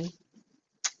 Shana,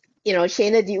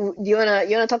 do you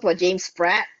wanna talk about James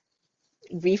Spratt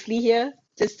briefly here,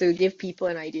 just to give people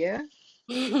an idea?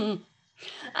 I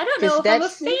don't know Because if I'm a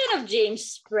that's fan of James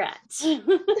Spratt.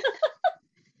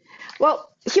 well,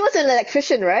 he was an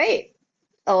electrician, right?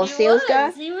 Or He sales guy?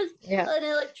 was. He was Yeah. an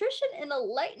electrician and a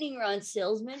lightning rod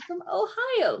salesman from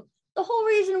Ohio. The whole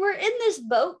reason we're in this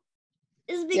boat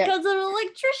is Yeah. because of an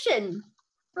electrician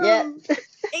Yeah. from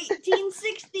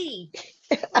 1860.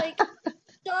 Like,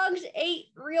 dogs ate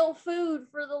real food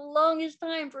for the longest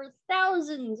time, for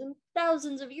thousands and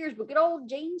thousands of years. But good old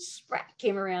James Spratt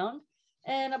came around,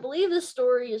 and I believe this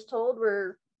story is told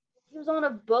where he was on a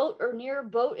boat or near a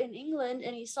boat in England,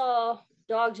 and he saw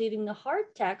dogs eating the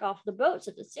hardtack off the boats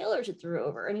that the sailors had threw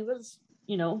over, and he was,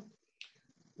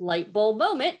 light bulb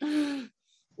moment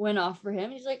went off for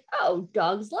him. He's like, oh,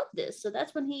 dogs love this. So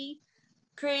that's when he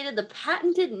created the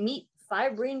patented meat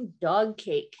fibrine dog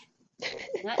cake.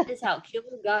 And that is how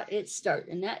kibble got its start,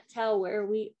 and that's where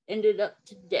we ended up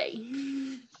today.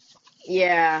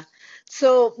 Yeah.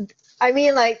 So, I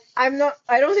mean, like, I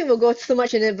don't think we'll go too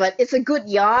much in it, but it's a good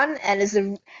yarn, and it's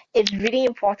really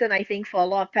important, I think, for a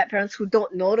lot of pet parents who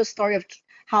don't know the story of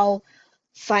how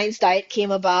science diet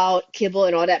came about, kibble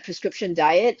and all that prescription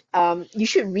diet. You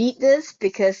should read this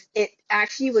because it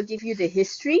actually will give you the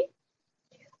history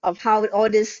of how all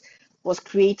this was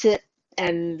created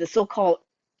and the so-called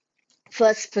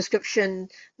first prescription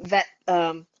pet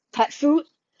food.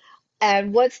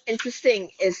 And what's interesting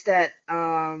is that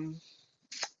when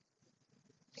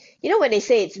they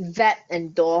say it's vet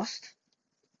endorsed,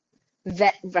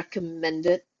 vet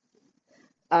recommended,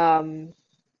 um,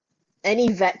 any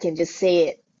vet can just say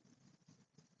it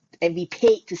and be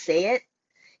paid to say it.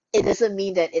 It doesn't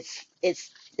mean that it's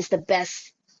the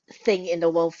best thing in the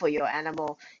world for your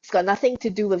animal. It's got nothing to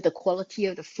do with the quality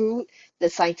of the food, the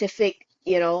scientific,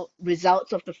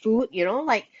 results of the food,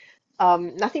 like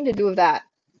nothing to do with that.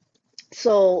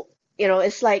 So,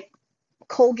 it's like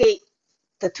Colgate,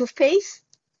 the toothpaste.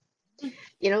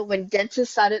 When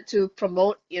dentists started to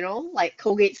promote, like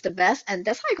Colgate's the best, and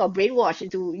that's how I got brainwashed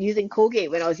into using Colgate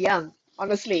when I was young,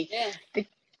 honestly. Yeah. Be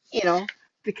you know,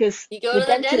 because You go the to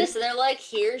the dentist dentist, and they're like,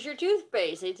 here's your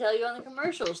toothpaste. They tell you on the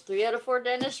commercials, 3 out of 4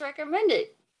 dentists recommend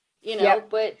it. yep,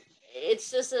 But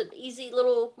it's just an easy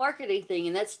little marketing thing.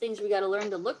 And that's things we got to learn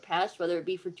to look past, whether it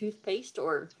be for toothpaste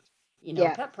or,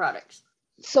 yeah. pet products.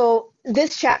 So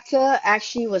this chapter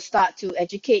actually will start to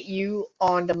educate you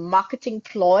on the marketing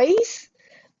ploys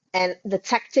and the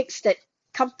tactics that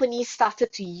companies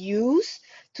started to use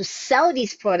to sell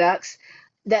these products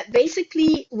that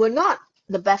basically were not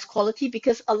the best quality,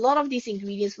 because a lot of these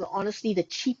ingredients were honestly the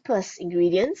cheapest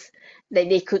ingredients that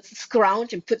they could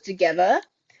scrounge and put together,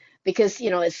 because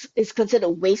it's considered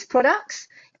waste products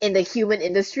in the human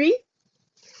industry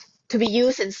to be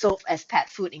used and sold as pet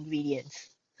food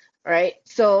ingredients, right?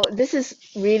 So this is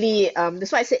really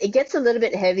that's why I say it gets a little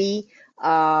bit heavy,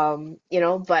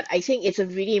 but I think it's a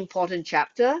really important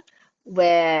chapter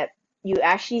where you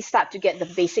actually start to get the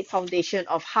basic foundation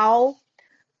of how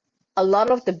a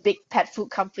lot of the big pet food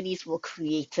companies were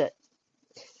created.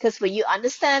 Because when you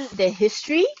understand their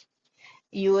history,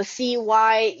 you will see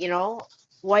why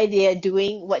they are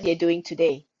doing what they're doing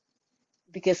today.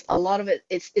 Because a lot of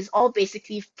it's all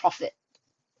basically profit.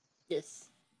 Yes.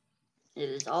 It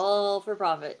is all for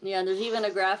profit. Yeah, and there's even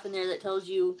a graph in there that tells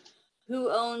you who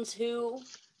owns who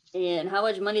and how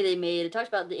much money they made. It talks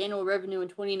about the annual revenue in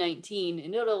 2019,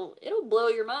 and it'll blow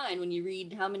your mind when you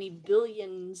read how many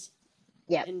billions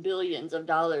Yeah, and billions of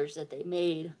dollars that they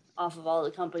made off of all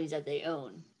the companies that they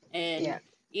own. And yeah,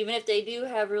 even if they do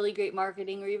have really great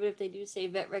marketing, or even if they do say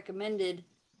vet recommended,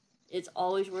 it's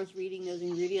always worth reading those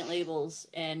ingredient labels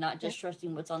and not yeah. just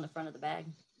trusting what's on the front of the bag.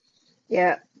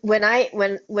 Yeah, when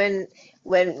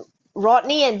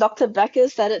Rodney and Dr. Becker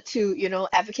started to,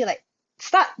 advocate, like,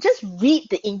 start just read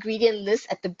the ingredient list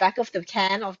at the back of the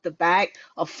can of the bag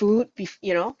of food,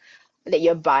 that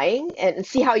you're buying, and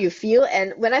see how you feel.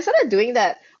 And when I started doing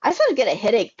that, I started to get a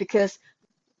headache because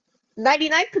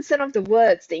 99% of the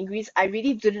words, the ingredients, I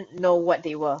really didn't know what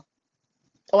they were.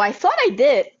 Oh, I thought I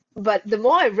did, but the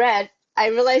more I read, I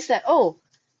realized that, oh,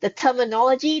 the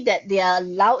terminology that they are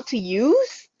allowed to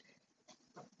use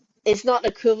is not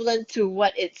equivalent to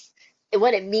what it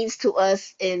means to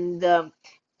us in the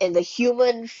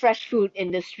human fresh food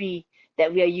industry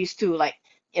that we are used to, like,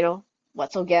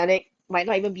 what's organic might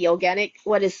not even be organic,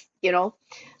 what is,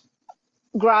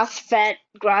 grass fed,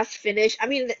 grass finished. I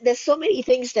mean, there's so many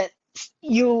things that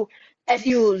you as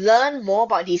you learn more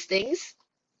about these things,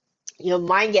 your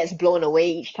mind gets blown away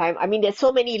each time. I mean, there's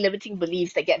so many limiting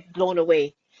beliefs that get blown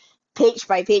away page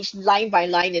by page, line by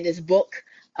line in this book,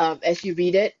 as you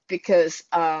read it, because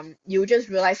you just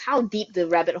realize how deep the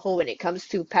rabbit hole when it comes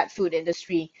to pet food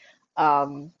industry,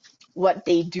 what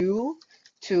they do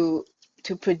to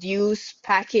produce,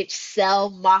 package, sell,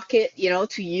 market,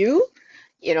 to you,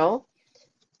 you know,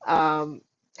 um,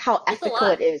 how It's a ethical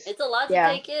lot. it is. It's a lot to Yeah,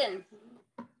 take in.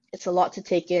 it's a lot to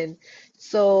take in.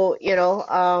 So,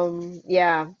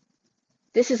 yeah,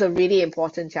 this is a really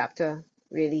important chapter,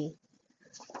 really.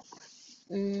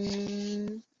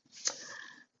 Mm.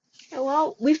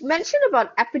 Well, we've mentioned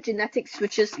about epigenetic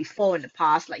switches before in the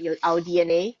past, like our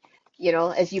DNA,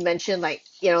 as you mentioned, like,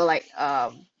 your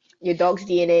dog's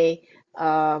DNA,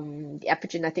 the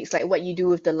epigenetics, like what you do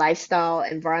with the lifestyle,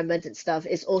 environment and stuff,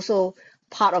 is also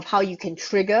part of how you can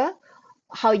trigger,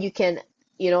 how you can,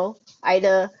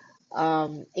 either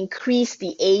increase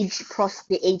the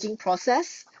aging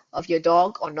process of your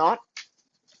dog or not.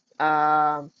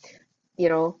 Um,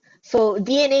 so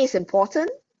DNA is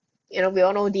important. We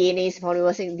all know DNA is important.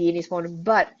 We're saying DNA is important,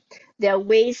 but there are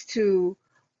ways to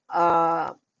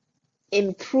uh,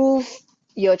 improve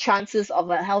your chances of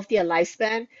a healthier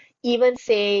lifespan. Even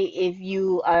say if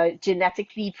you are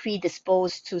genetically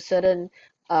predisposed to certain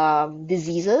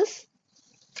diseases,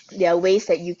 there are ways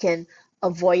that you can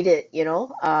avoid it.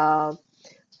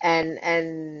 And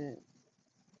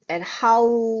and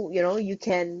how you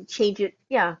can change it.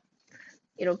 Yeah,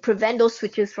 prevent those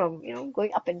switches from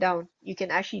going up and down. You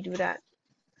can actually do that.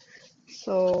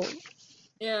 So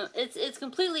Yeah, it's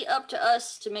completely up to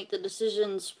us to make the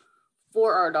decisions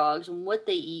for our dogs and what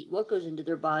they eat, what goes into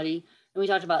their body. And we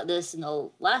talked about this in the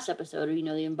last episode, of,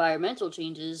 the environmental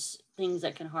changes, things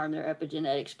that can harm their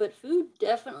epigenetics. But food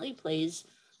definitely plays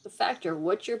a factor.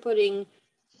 What you're putting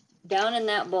down in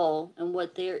that bowl and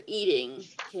what they're eating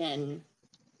can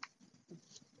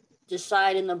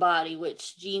decide in the body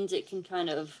which genes it can kind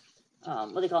of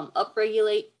what they call them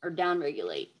upregulate or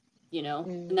downregulate.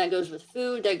 And mm, that goes with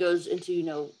food. That goes into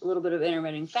a little bit of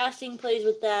intermittent fasting plays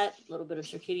with that. A little bit of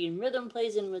circadian rhythm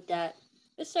plays in with that.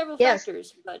 There's several yes,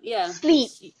 factors, but yeah, sleep.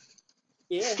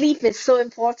 yeah. Sleep is so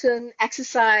important.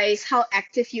 Exercise, how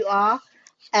active you are.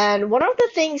 And one of the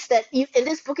things that in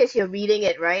this book, as you're reading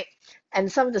it, right,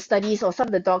 and some of the studies or some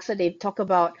of the dogs that they talk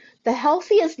about, the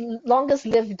healthiest, longest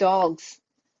lived dogs,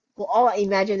 will all I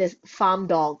imagine is farm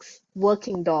dogs,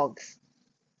 working dogs,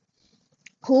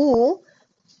 who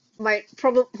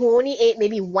who only ate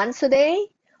maybe once a day.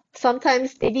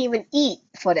 Sometimes they didn't even eat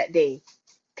for that day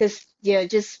because they're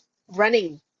just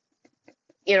running,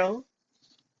 you know,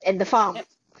 in the farm. Yep.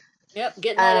 Yep,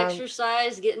 getting that Um,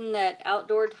 exercise, getting that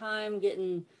outdoor time,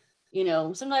 getting,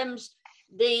 sometimes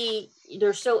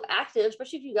they're so active,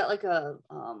 especially if you got like a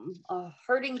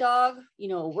herding dog,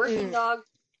 a working mm, dog.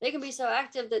 They can be so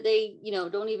active that they,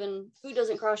 don't even food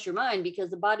doesn't cross your mind because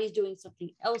the body's doing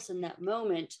something else in that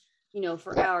moment,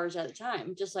 for yeah, hours at a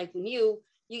time. Just like when you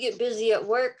get busy at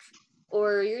work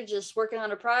or you're just working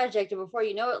on a project and before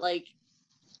you know it, like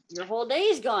your whole day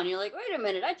is gone. You're like, wait a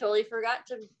minute, I totally forgot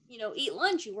to, eat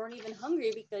lunch. You weren't even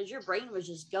hungry because your brain was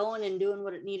just going and doing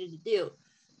what it needed to do.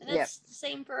 And yeah, that's the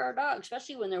same for our dogs,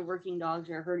 especially when they're working dogs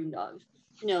or herding dogs.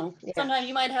 yeah. Sometimes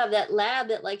you might have that lab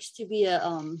that likes to be a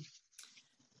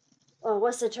oh,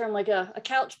 what's the term? Like a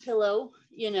couch pillow,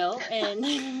 and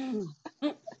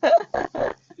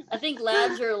I think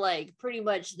labs are like pretty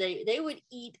much they would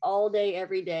eat all day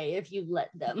every day if you let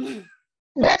them.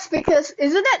 That's because,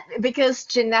 isn't that because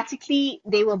genetically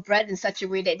they were bred in such a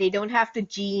way that they don't have the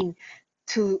gene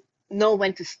to know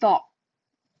when to stop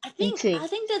I eating?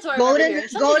 think that's what I remember Golden, hearing.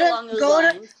 Something golden, along those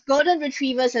golden, lines. golden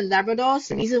retrievers and Labradors,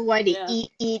 the reason why they Yeah.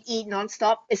 eat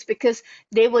nonstop is because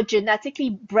they were genetically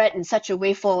bred in such a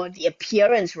way for the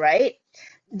appearance, right?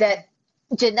 That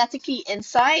genetically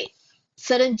inside,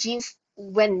 certain genes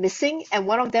went missing, and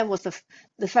one of them was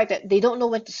the fact that they don't know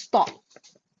when to stop.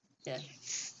 Yeah.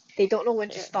 They don't know when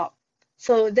to Yeah. stop.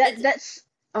 So It's that's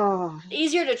oh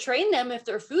easier to train them if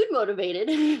they're food motivated.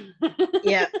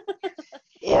 yeah,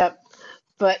 yeah.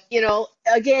 But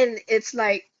again, it's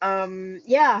like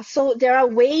yeah, so there are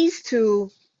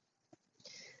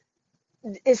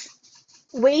is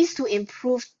ways to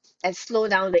improve and slow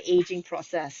down the aging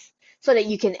process so that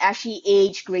you can actually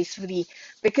age gracefully.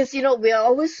 Because we are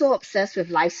always so obsessed with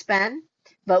lifespan,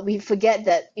 but we forget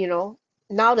that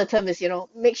now the term is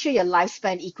make sure your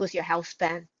lifespan equals your health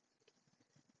span.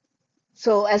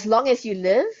 So as long as you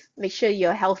live, make sure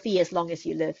you're healthy as long as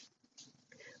you live.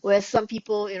 Whereas some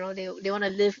people, they want to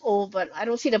live old, but I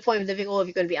don't see the point of living old if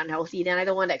you're going to be unhealthy. Then I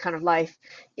don't want that kind of life.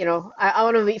 I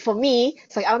want to be, for me,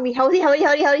 it's like I want to be healthy, healthy,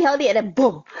 healthy, healthy, healthy, and then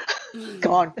boom,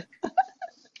 gone.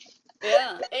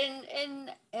 Yeah,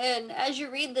 and as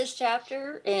you read this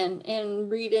chapter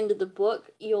and read into the book,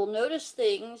 you'll notice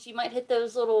things. You might hit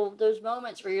those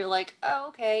moments where you're like, oh,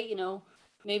 okay,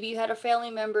 maybe you had a family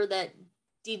member that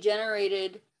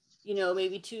degenerated,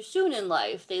 maybe too soon in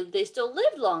life. They still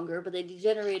lived longer, but they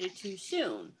degenerated too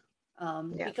soon.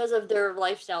 Yeah, Because of their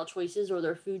lifestyle choices or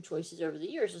their food choices over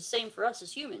the years. The same for us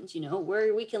as humans,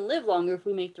 where we can live longer if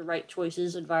we make the right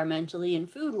choices environmentally and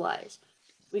food wise.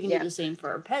 We can do yeah, the same for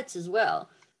our pets as well.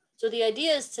 So the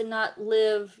idea is to not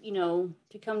live,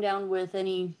 to come down with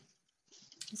any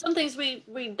some things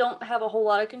we don't have a whole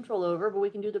lot of control over, but we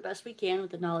can do the best we can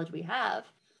with the knowledge we have.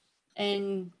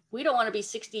 And we don't want to be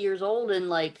 60 years old and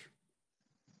like,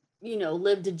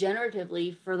 live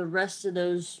degeneratively for the rest of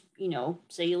those,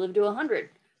 say you live to 100.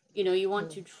 You want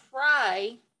mm, to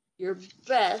try your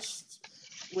best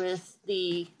with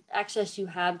the access you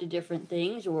have to different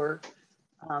things or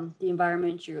the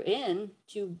environment you're in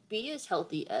to be as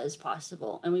healthy as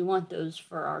possible. And we want those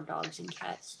for our dogs and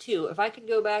cats too. If I could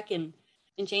go back and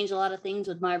change a lot of things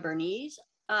with my Bernese,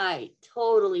 I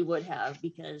totally would have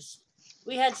because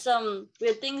we had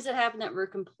things that happened that were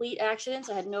complete accidents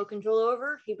I had no control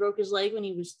over. He broke his leg when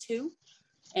he was 2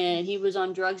 and he was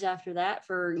on drugs after that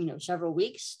for several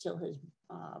weeks till his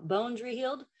bones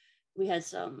rehealed. We had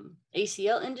some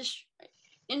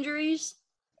injuries.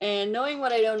 And knowing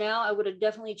what I know now, I would have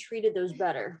definitely treated those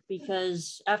better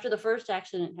because after the first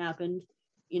accident happened,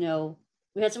 you know,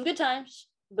 we had some good times,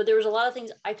 but there was a lot of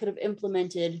things I could have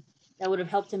implemented that would have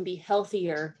helped him be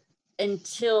healthier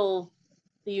until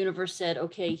the universe said,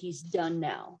 okay, he's done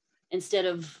now. Instead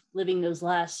of living those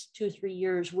last 2, 3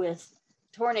 years with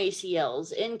torn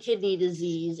ACLs and kidney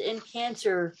disease and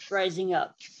cancer rising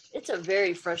up. It's a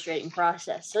very frustrating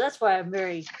process. So that's why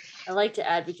I like to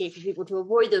advocate for people to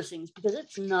avoid those things because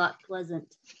it's not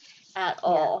pleasant at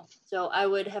yeah, all. So I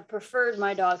would have preferred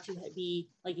my dog to be,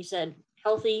 like you said,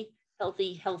 healthy,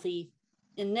 healthy, healthy,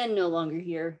 and then no longer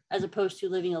here, as opposed to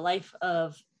living a life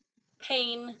of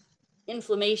pain,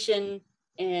 inflammation,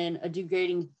 and a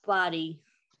degrading body.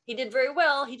 He did very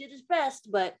well. He did his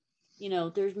best, but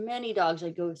there's many dogs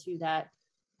that go through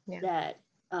yeah, that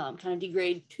kind of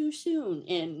degrade too soon,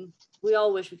 and we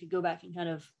all wish we could go back and kind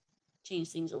of change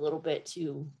things a little bit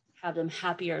to have them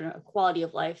happier and a quality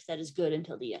of life that is good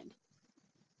until the end.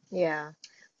 yeah.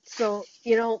 So,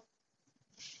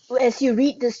 as you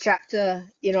read this chapter,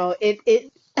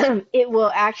 it it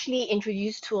will actually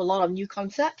introduce to a lot of new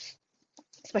concepts,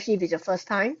 especially if it's your first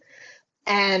time.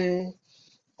 And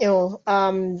you know,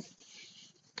 um,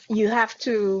 you have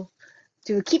to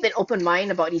to keep an open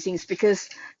mind about these things because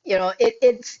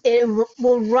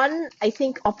will run, I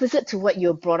think, opposite to what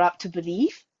you're brought up to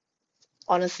believe,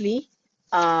 honestly.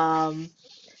 Um,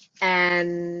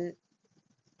 and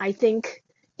I think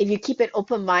if you keep an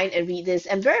open mind and read this,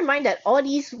 and bear in mind that all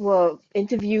these were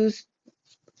interviews,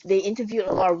 they interviewed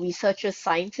a lot of researchers,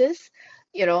 scientists,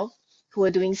 you know, who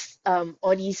are doing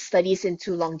all these studies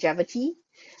into longevity.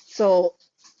 So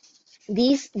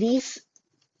these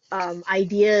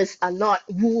ideas are not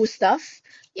woo stuff.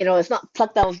 It's not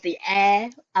plucked out of the air,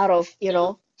 out of,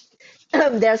 No.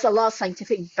 there's a lot of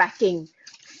scientific backing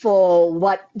for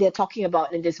what they're talking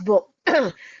about in this book.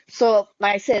 So,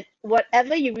 like I said,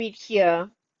 whatever you read here,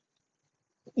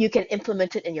 you can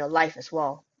implement it in your life as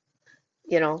well,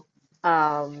 you know.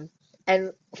 Um,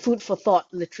 and food for thought,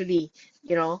 literally,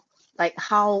 you know, like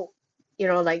how,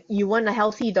 like you want a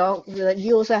healthy dog, like,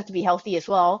 you also have to be healthy as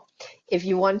well. If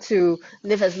you want to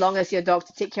live as long as your dog,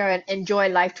 to take care and enjoy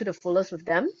life to the fullest with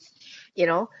them, you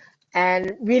know,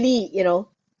 and really,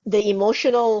 the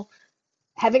emotional,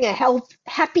 having a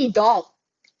happy dog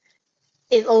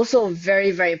is also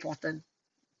very, very important.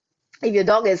 If your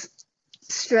dog is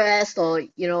stressed or,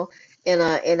 in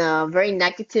a very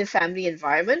negative family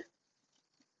environment,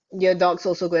 your dog's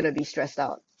also going to be stressed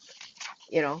out,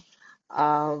 you know.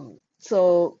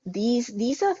 So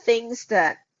these are things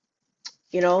that,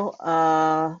 you know,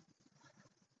 uh,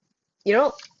 you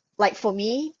know, like for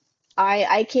me,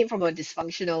 I came from a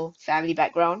dysfunctional family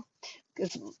background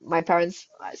because my parents,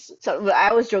 so I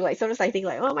always joke, like sometimes I think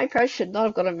like, oh, my parents should not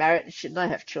have gotten married, should not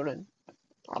have children,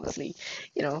 honestly,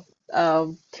 you know.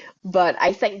 Um, but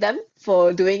I thank them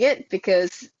for doing it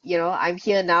because, I'm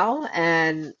here now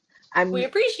and We I'm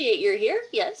appreciate you're here.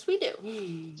 Yes, we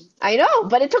do. I know,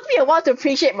 but it took me a while to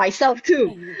appreciate myself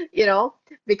too, you know,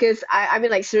 because I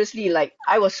mean, like, seriously, like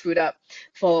I was screwed up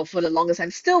for the longest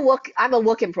time. I'm a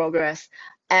work in progress.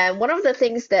 And one of the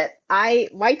things that my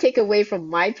takeaway from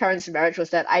my parents' marriage was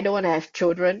that I don't want to have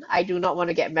children. I do not want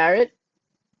to get married.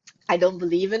 I don't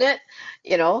believe in it,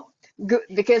 you know, good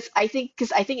because I think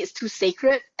it's too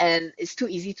sacred and it's too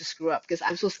easy to screw up because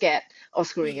I'm so scared of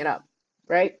screwing it up,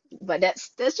 right? But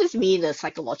that's just me in a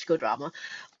psychological drama.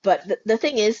 But the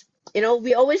thing is,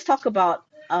 we always talk about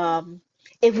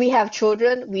if we have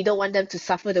children, we don't want them to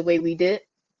suffer the way we did.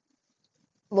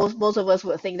 Most of us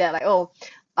would think that like, oh,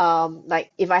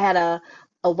 like if I had a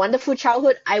wonderful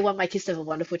childhood, I want my kids to have a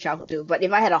wonderful childhood too. But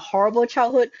if I had a horrible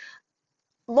childhood,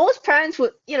 most parents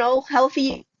would,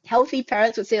 healthy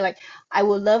parents would say like, I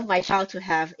would love my child to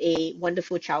have a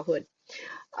wonderful childhood.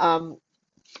 Um,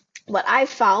 what I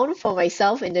found for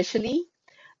myself initially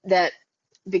that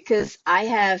because I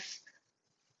have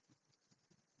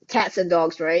cats and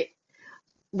dogs, right?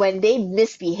 When they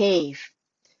misbehave,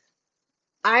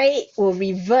 I will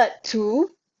revert to,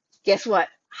 guess what?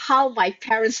 How my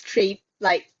parents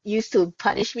used to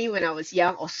punish me when I was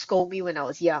young or scold me when I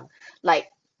was young. Like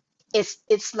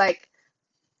it's like,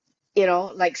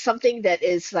 like something that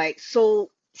is like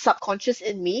so subconscious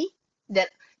in me that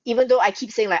even though I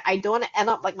keep saying like I don't want to end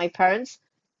up like my parents,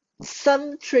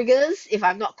 some triggers, if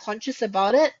I'm not conscious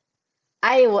about it,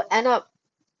 I will end up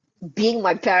being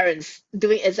my parents,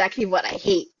 doing exactly what I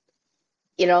hate,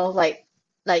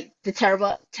 like the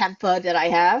terrible temper that I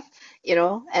have,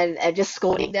 and just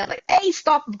scolding them like, hey,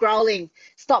 stop growling,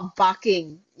 stop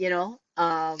barking,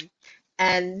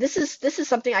 and this is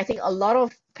something I think a lot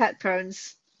of pet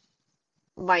parents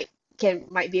might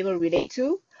might be able to relate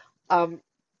to. Um,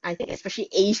 I think especially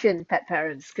Asian pet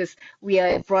parents, because we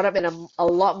are brought up in a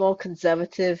lot more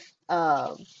conservative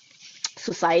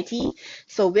society,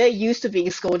 so we're used to being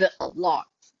scolded a lot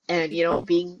and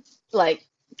being like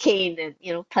caned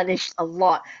and punished a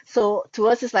lot. So to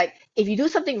us, it's like if you do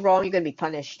something wrong, you're gonna be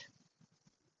punished,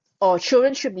 or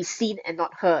children should be seen and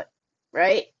not heard,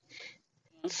 right?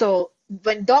 So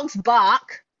when dogs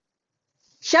bark,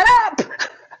 shut up,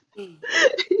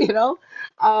 you know.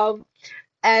 Um,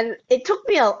 And it took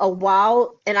me a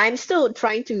while, and I'm still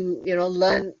trying to,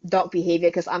 learn dog behavior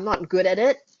because I'm not good at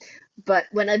it. But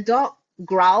when a dog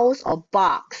growls or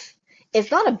barks,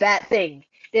 it's not a bad thing.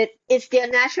 It's their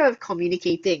nature of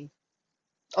communicating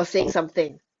or saying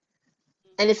something.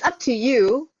 And it's up to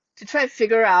you to try and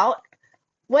figure out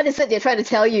what is it they're trying to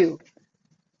tell you.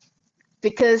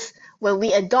 Because when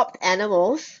we adopt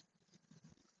animals,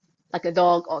 like a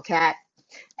dog or cat,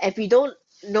 if we don't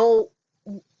know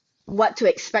what to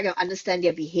expect or understand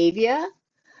their behavior,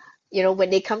 when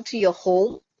they come to your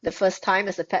home the first time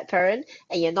as a pet parent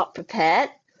and you're not prepared,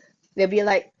 they'll be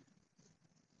like,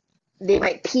 they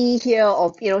might pee here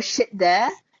or, shit there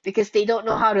because they don't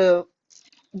know how to,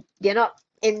 they're not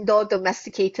indoor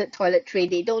domesticated toilet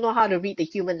trained. They don't know how to read the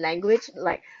human language.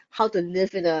 Like, how to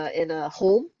live in a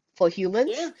home for Yeah.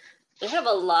 humans. They have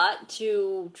a lot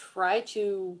to try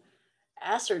to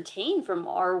ascertain from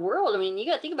our world. I mean, you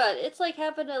got to think about it. It's like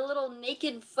having a little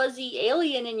naked, fuzzy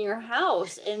alien in your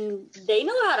house, and they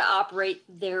know how to operate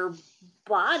their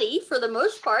body for the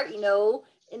most part,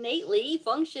 innately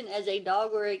function as a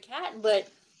dog or a cat. But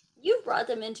you've brought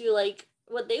them into like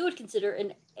what they would consider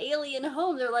an alien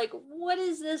home. They're like, what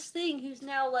is this thing who's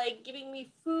now like giving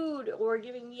me food or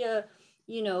giving me a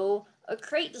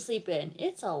crate to sleep in?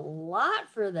 It's a lot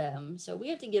for them. So we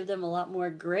have to give them a lot more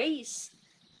grace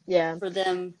Yeah, for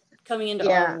them coming into our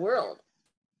yeah, world.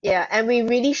 yeah, and we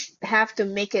really have to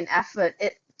make an effort.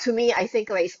 To me, I think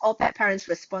like it's all pet parents'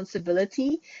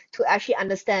 responsibility to actually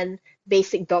understand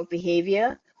basic dog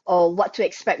behavior or what to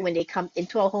expect when they come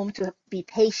into our home, to be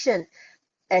patient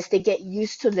as they get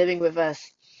used to living with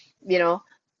us. You know,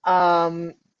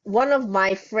 one of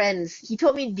my friends, he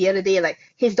told me the other day, like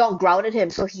his dog growled at him,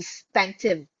 so he spanked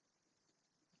him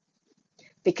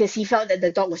because he felt that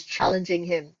the dog was challenging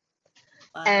him.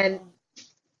 And Wow.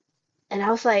 and I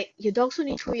was like, your dog's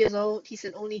only 2 years old. He's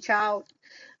an only child.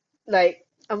 Like,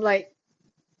 I'm like,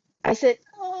 I said,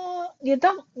 oh, your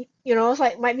dog, I was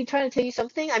like, might be trying to tell you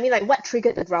something. I mean, like, what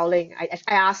triggered the growling? I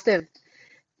asked him,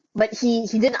 but he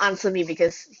didn't answer me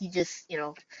because he just,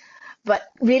 But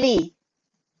really,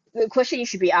 the question you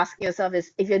should be asking yourself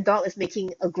is, if your dog is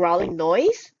making a growling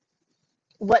noise,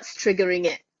 what's triggering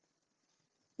it?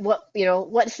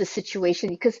 What's the situation?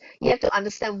 Because you have to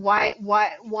understand why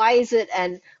is it,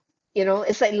 and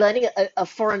it's like learning a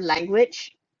foreign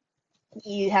language.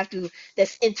 You have to,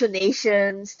 there's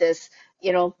intonations, there's,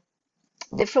 you know,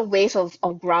 different ways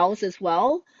of growls as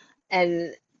well.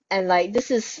 And like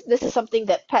this is something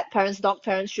that pet parents, dog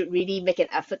parents should really make an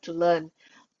effort to learn.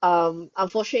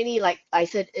 Unfortunately, like I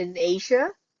said, in Asia,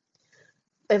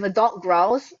 if a dog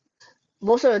growls,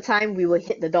 most of the time we will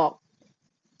hit the dog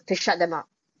to shut them up.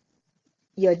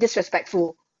 You're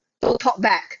disrespectful. Don't talk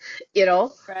back, you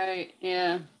know? Right.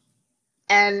 Yeah.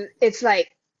 And it's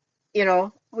like,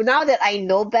 now that I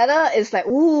know better, it's like,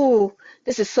 ooh,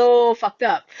 this is so fucked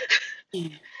up.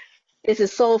 This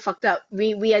is so fucked up.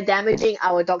 We are damaging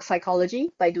our dog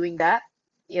psychology by doing that,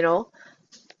 you know?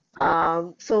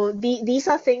 So these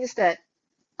are things that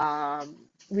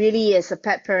really, as a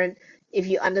pet parent, if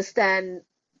you understand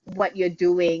what you're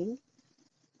doing,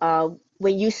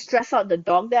 when you stress out the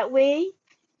dog that way,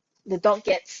 the dog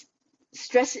gets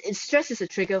stress. Stress is a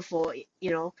trigger for,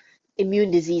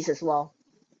 immune disease as well.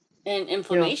 And You know,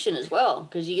 inflammation as well,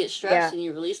 because you get stressed yeah, and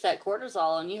you release that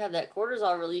cortisol, and you have that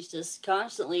cortisol released just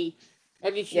constantly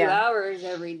every few yeah. hours,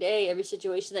 every day, every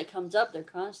situation that comes up, they're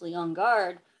constantly on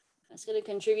guard. That's going to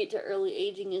contribute to early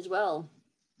aging as well.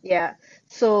 Yeah.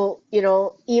 So,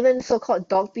 even so-called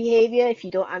dog behavior, if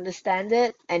you don't understand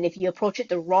it and if you approach it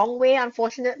the wrong way,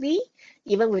 unfortunately,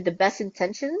 even with the best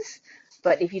intentions,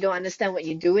 but if you don't understand what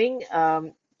you're doing,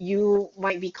 you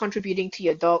might be contributing to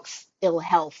your dog's ill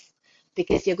health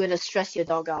because you're going to stress your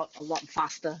dog out a lot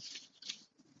faster.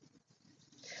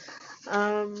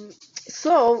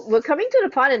 So we're coming to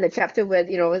the part in the chapter where,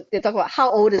 they talk about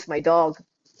how old is my dog.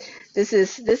 This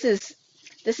is this is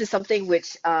this is something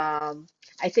which I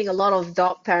think a lot of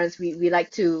dog parents, we like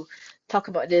to talk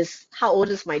about this. How old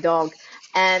is my dog?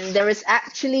 And there is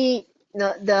actually,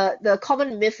 the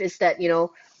common myth is that,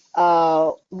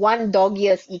 one dog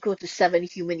year is equal to 7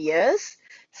 human years.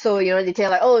 So, they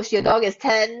tell like, oh, if your dog is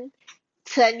 10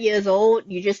 years old,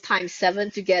 you just times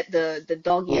 7 to get the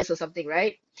dog years or something,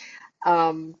 right?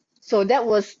 So that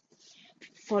was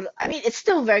I mean, it's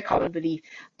still a very common belief.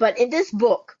 But in this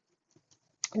book,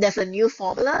 there's a new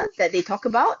formula that they talk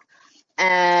about,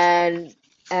 and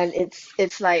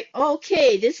it's like,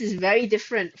 okay, this is very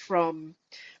different from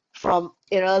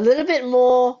a little bit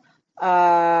more,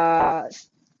 uh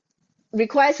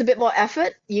requires a bit more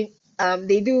effort.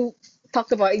 They do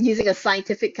talk about using a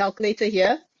scientific calculator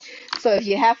here. So if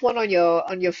you have one on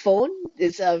your phone,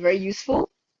 it's very useful.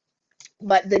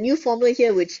 But the new formula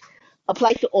here, which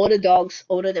applies to older dogs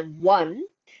older than one,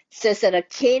 says that a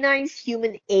canine's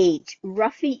human age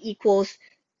roughly equals,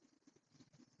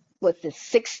 what's this,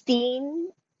 16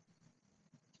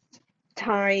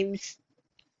 times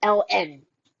ln,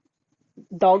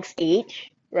 dog's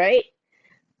age, right?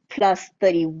 Plus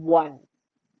 31.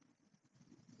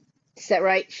 Is that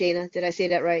right, Shana? Did I say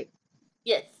that right?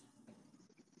 Yes.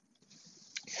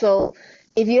 So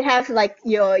if you have like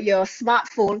your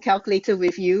smartphone calculator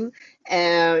with you,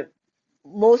 uh,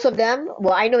 most of them,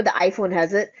 well, I know the iPhone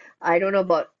has it. I don't know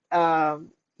about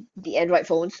the Android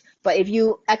phones, but if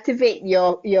you activate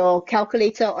your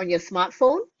calculator on your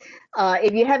smartphone,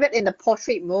 if you have it in the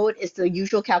portrait mode, it's the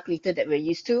usual calculator that we're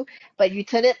used to. But if you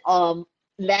turn it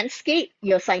landscape,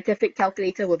 your scientific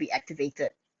calculator will be activated.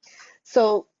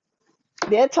 So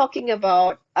they're talking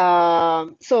about,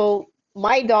 so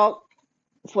my dog,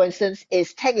 for instance,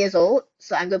 is 10 years old.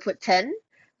 So I'm going to put 10.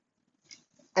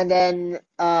 And then,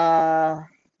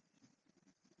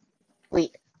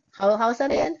 wait, how's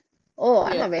that again? Oh,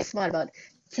 I'm Yeah. not very smart about it.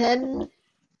 10,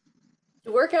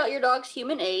 To work out your dog's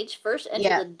human age, first enter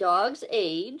yeah, the dog's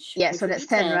age, yeah, which so would be that's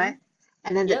 10, right? 10.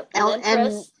 And then the Yep. And then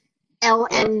press,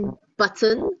 LN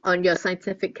button on your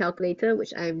scientific calculator,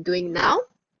 which I'm doing now,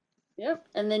 yep.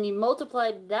 And then you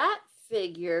multiply that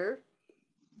figure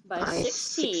by by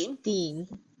 16. 16.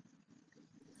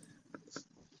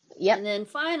 Yep, And then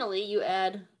finally you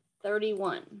add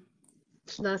 31.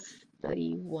 plus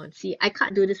 31. See, I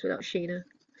can't do this without Shana.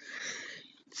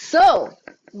 So,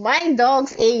 my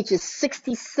dog's age is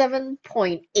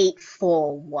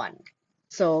 67.841.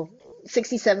 So,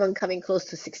 67 coming close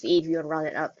to 68 if you want to round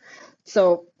it up.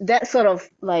 So, that's sort of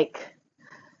like,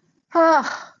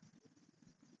 ah,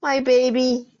 my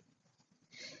baby.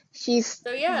 She's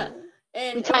So yeah.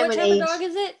 And what retirement type of dog age.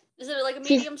 is it? Is it like a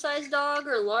She's, medium-sized dog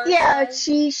or large yeah, size?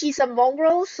 she's a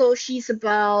mongrel, so she's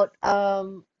about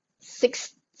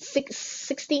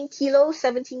 16 kilos,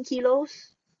 17 kilos.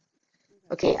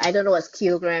 Okay, I don't know what's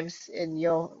kilograms in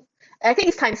your. I think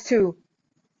it's times two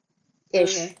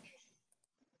ish. Okay.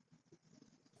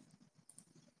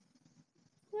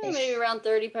 Maybe Ish. around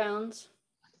 30 pounds.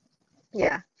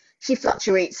 Yeah. She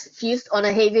fluctuates. She used on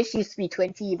a heavier she used to be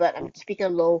 20, but I'm keeping her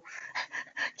low,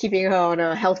 keeping her on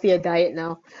a healthier diet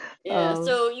now. Yeah, Um,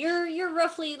 so you're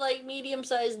roughly like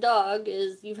medium-sized dog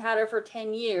is you've had her for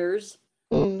 10 years,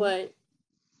 mm, but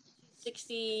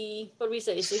 60, what do we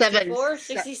say? seven, 64,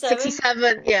 67?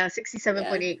 67, yeah, Yeah.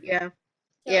 67.8, yeah.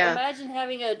 So Yeah. imagine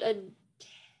having a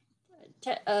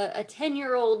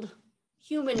 10-year-old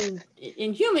human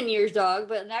in human years dog,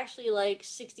 but an actually like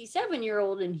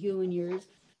 67-year-old in human years.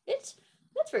 It's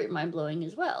that's very mind-blowing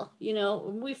as well.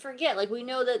 We forget, like we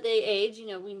know that they age,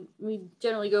 we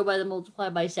generally go by the multiply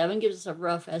by 7 gives us a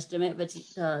rough estimate, but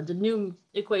the new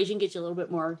equation gets you a little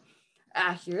bit more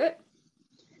accurate.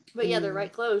 But yeah, they're Mm,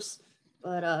 right close.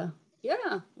 But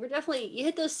yeah, we're definitely you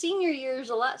hit those senior years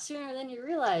a lot sooner than you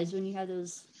realize when you have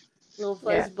those little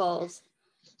yeah. fuzz balls.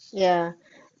 Yeah.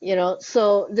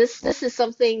 So this is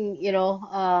something,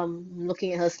 I'm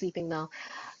looking at her sleeping now.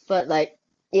 But like,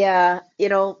 yeah,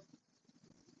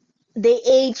 they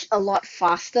age a lot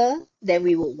faster than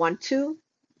we would want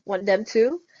them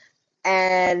to.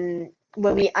 And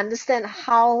when we understand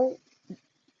how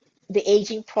the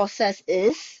aging process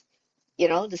is,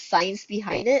 the science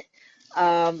behind it,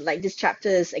 like this chapter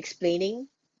is explaining,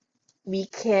 we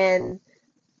can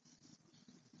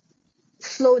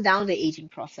slow down the aging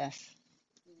process.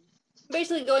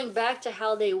 Basically going back to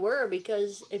how they were,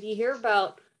 because if you hear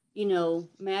about,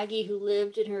 Maggie who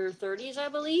lived in her 30s, I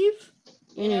believe,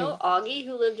 Mm, Augie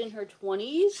who lived in her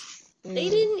 20s, they mm,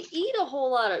 didn't eat a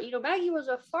whole lot of, Maggie was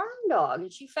a farm dog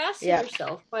and she fasted yeah,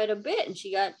 herself quite a bit and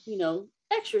she got,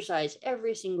 exercise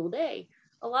every single day.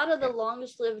 A lot of the yeah,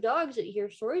 longest lived dogs that you hear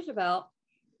stories about,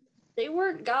 they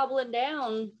weren't gobbling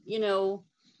down,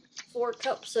 4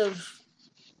 cups of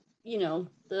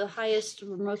the highest,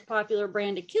 most popular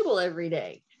brand of kibble every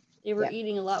day. They were yeah.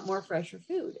 eating a lot more fresher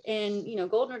food. And,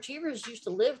 golden retrievers used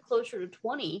to live closer to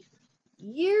 20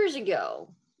 years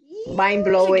ago. Mind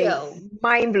Years ago. blowing,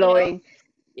 mind You know? blowing.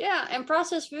 Yeah. And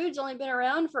processed food's only been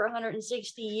around for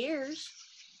 160 years.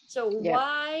 So Yeah,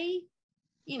 why,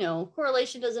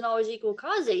 correlation doesn't always equal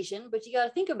causation, but you got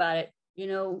to think about it,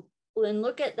 and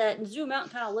look at that and zoom out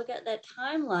and kind of look at that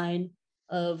timeline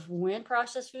of when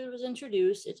processed food was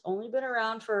introduced. It's only been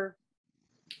around for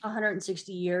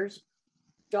 160 years.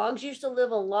 Dogs used to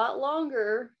live a lot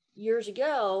longer years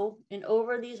ago, and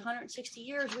over these 160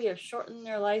 years, we have shortened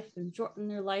their life and shortened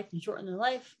their life and shortened their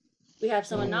life. We have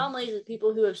some mm, anomalies that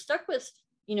people who have stuck with,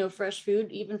 fresh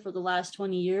food, even for the last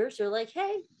 20 years, they're like,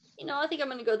 hey, I think I'm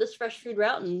going to go this fresh food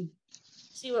route and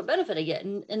see what benefit I get.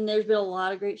 And there's been a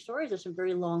lot of great stories of some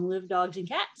very long lived dogs and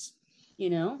cats.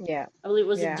 yeah, I believe it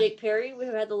was yeah, Jake Perry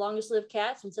who had the longest lived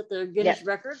cats and set the yeah, Guinness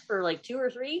record for like 2 or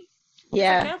 3 different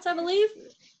yeah, cats, I believe.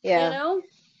 you yeah, know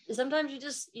Sometimes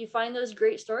you find those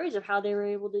great stories of how they were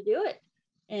able to do it.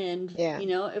 And yeah,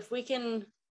 if we can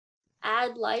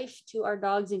add life to our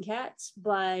dogs and cats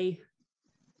by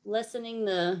lessening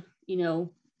the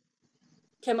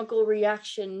chemical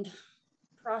reaction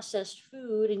processed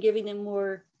food and giving them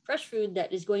more fresh food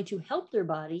that is going to help their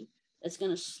body, that's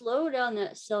going to slow down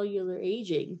that cellular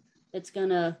aging, that's going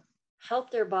to help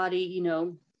their body,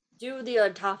 do the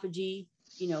autophagy,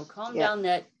 calm yeah, down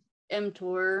that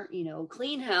mTOR,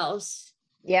 clean house.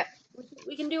 yeah,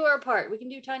 We can do our part. We can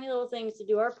do tiny little things to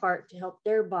do our part to help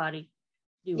their body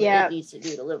do what it Yeah, needs to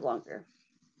do to live longer.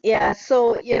 yeah.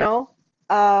 So,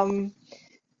 um,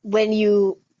 when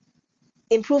you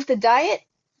improve the diet,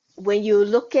 when you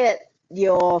look at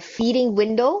your feeding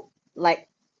window, like,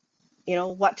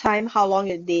 what time, how long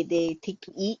they take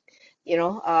to eat,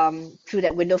 through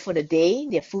that window for the day,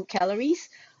 their food calories,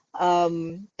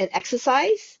 and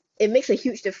exercise, it makes a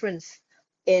huge difference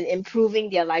in improving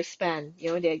their lifespan.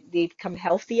 They become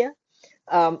healthier.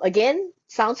 Again,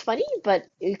 sounds funny, but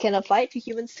you can apply it to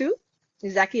humans too.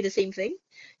 Exactly the same thing,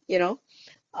 you know.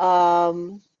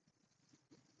 Um,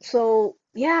 so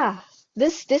yeah,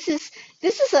 this is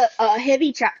a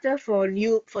heavy chapter for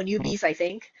newbies, I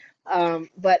think.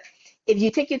 But if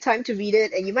you take your time to read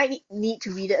it, and you might need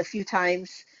to read it a few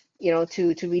times,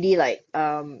 to really like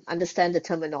understand the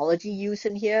terminology used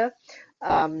in here.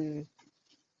 Um,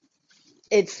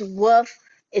 it's worth.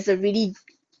 It's a really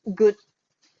good,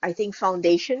 I think,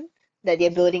 foundation that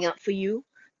they're building up for you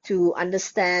to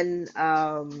understand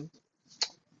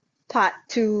part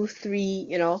two, three,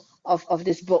 of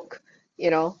this book, you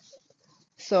know.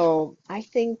 So I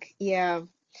think, yeah,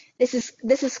 this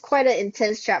is quite an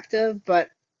intense chapter, but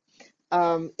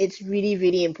it's really,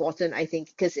 really important, I think,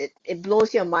 because it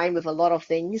blows your mind with a lot of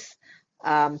things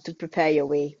to prepare your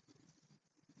way.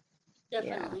 Yeah,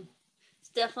 Definitely. It's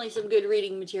definitely some good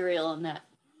reading material on that.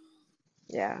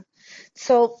 yeah.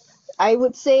 So I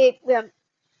would say,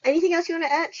 anything else you want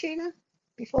to add, Shayna,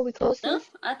 before we close No, this?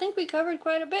 I think we covered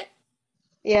quite a bit.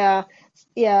 Yeah,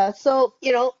 yeah. So,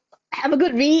 have a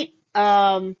good read.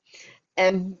 And,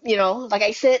 like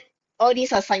I said, all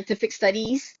these are scientific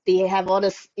studies. They have all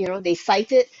this, they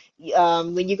cite it.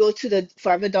 When you go to the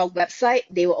Forever Dog website,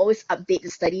 they will always update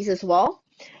the studies as well.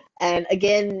 And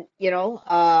again,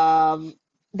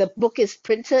 the book is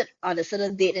printed on a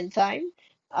certain date and time,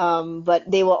 but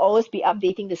they will always be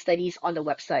updating the studies on the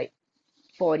website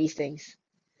for these things.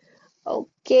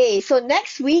 Okay, so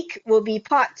next week will be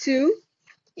part two,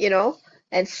 you know,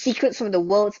 and secrets from the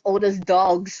world's oldest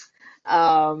dogs,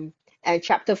 and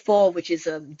chapter four, which is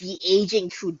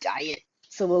de-aging through diet.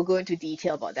 So we'll go into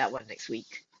detail about that one next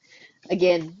week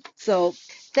again. So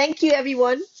thank you,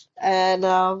 everyone, and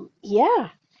yeah,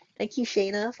 thank you,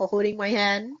 Shayna, for holding my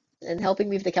hand and helping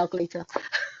me with the calculator.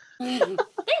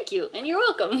 Thank you, and you're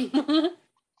welcome.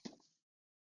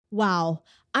 Wow,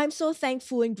 I'm so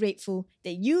thankful and grateful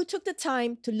that you took the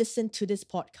time to listen to this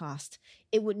podcast.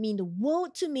 It would mean the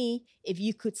world to me if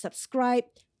you could subscribe,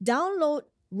 download,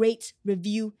 rate,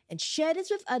 review, and share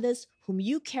this with others whom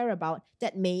you care about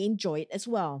that may enjoy it as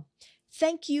well.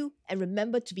 Thank you, and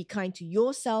remember to be kind to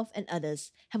yourself and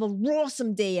others. Have a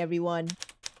awesome day, everyone.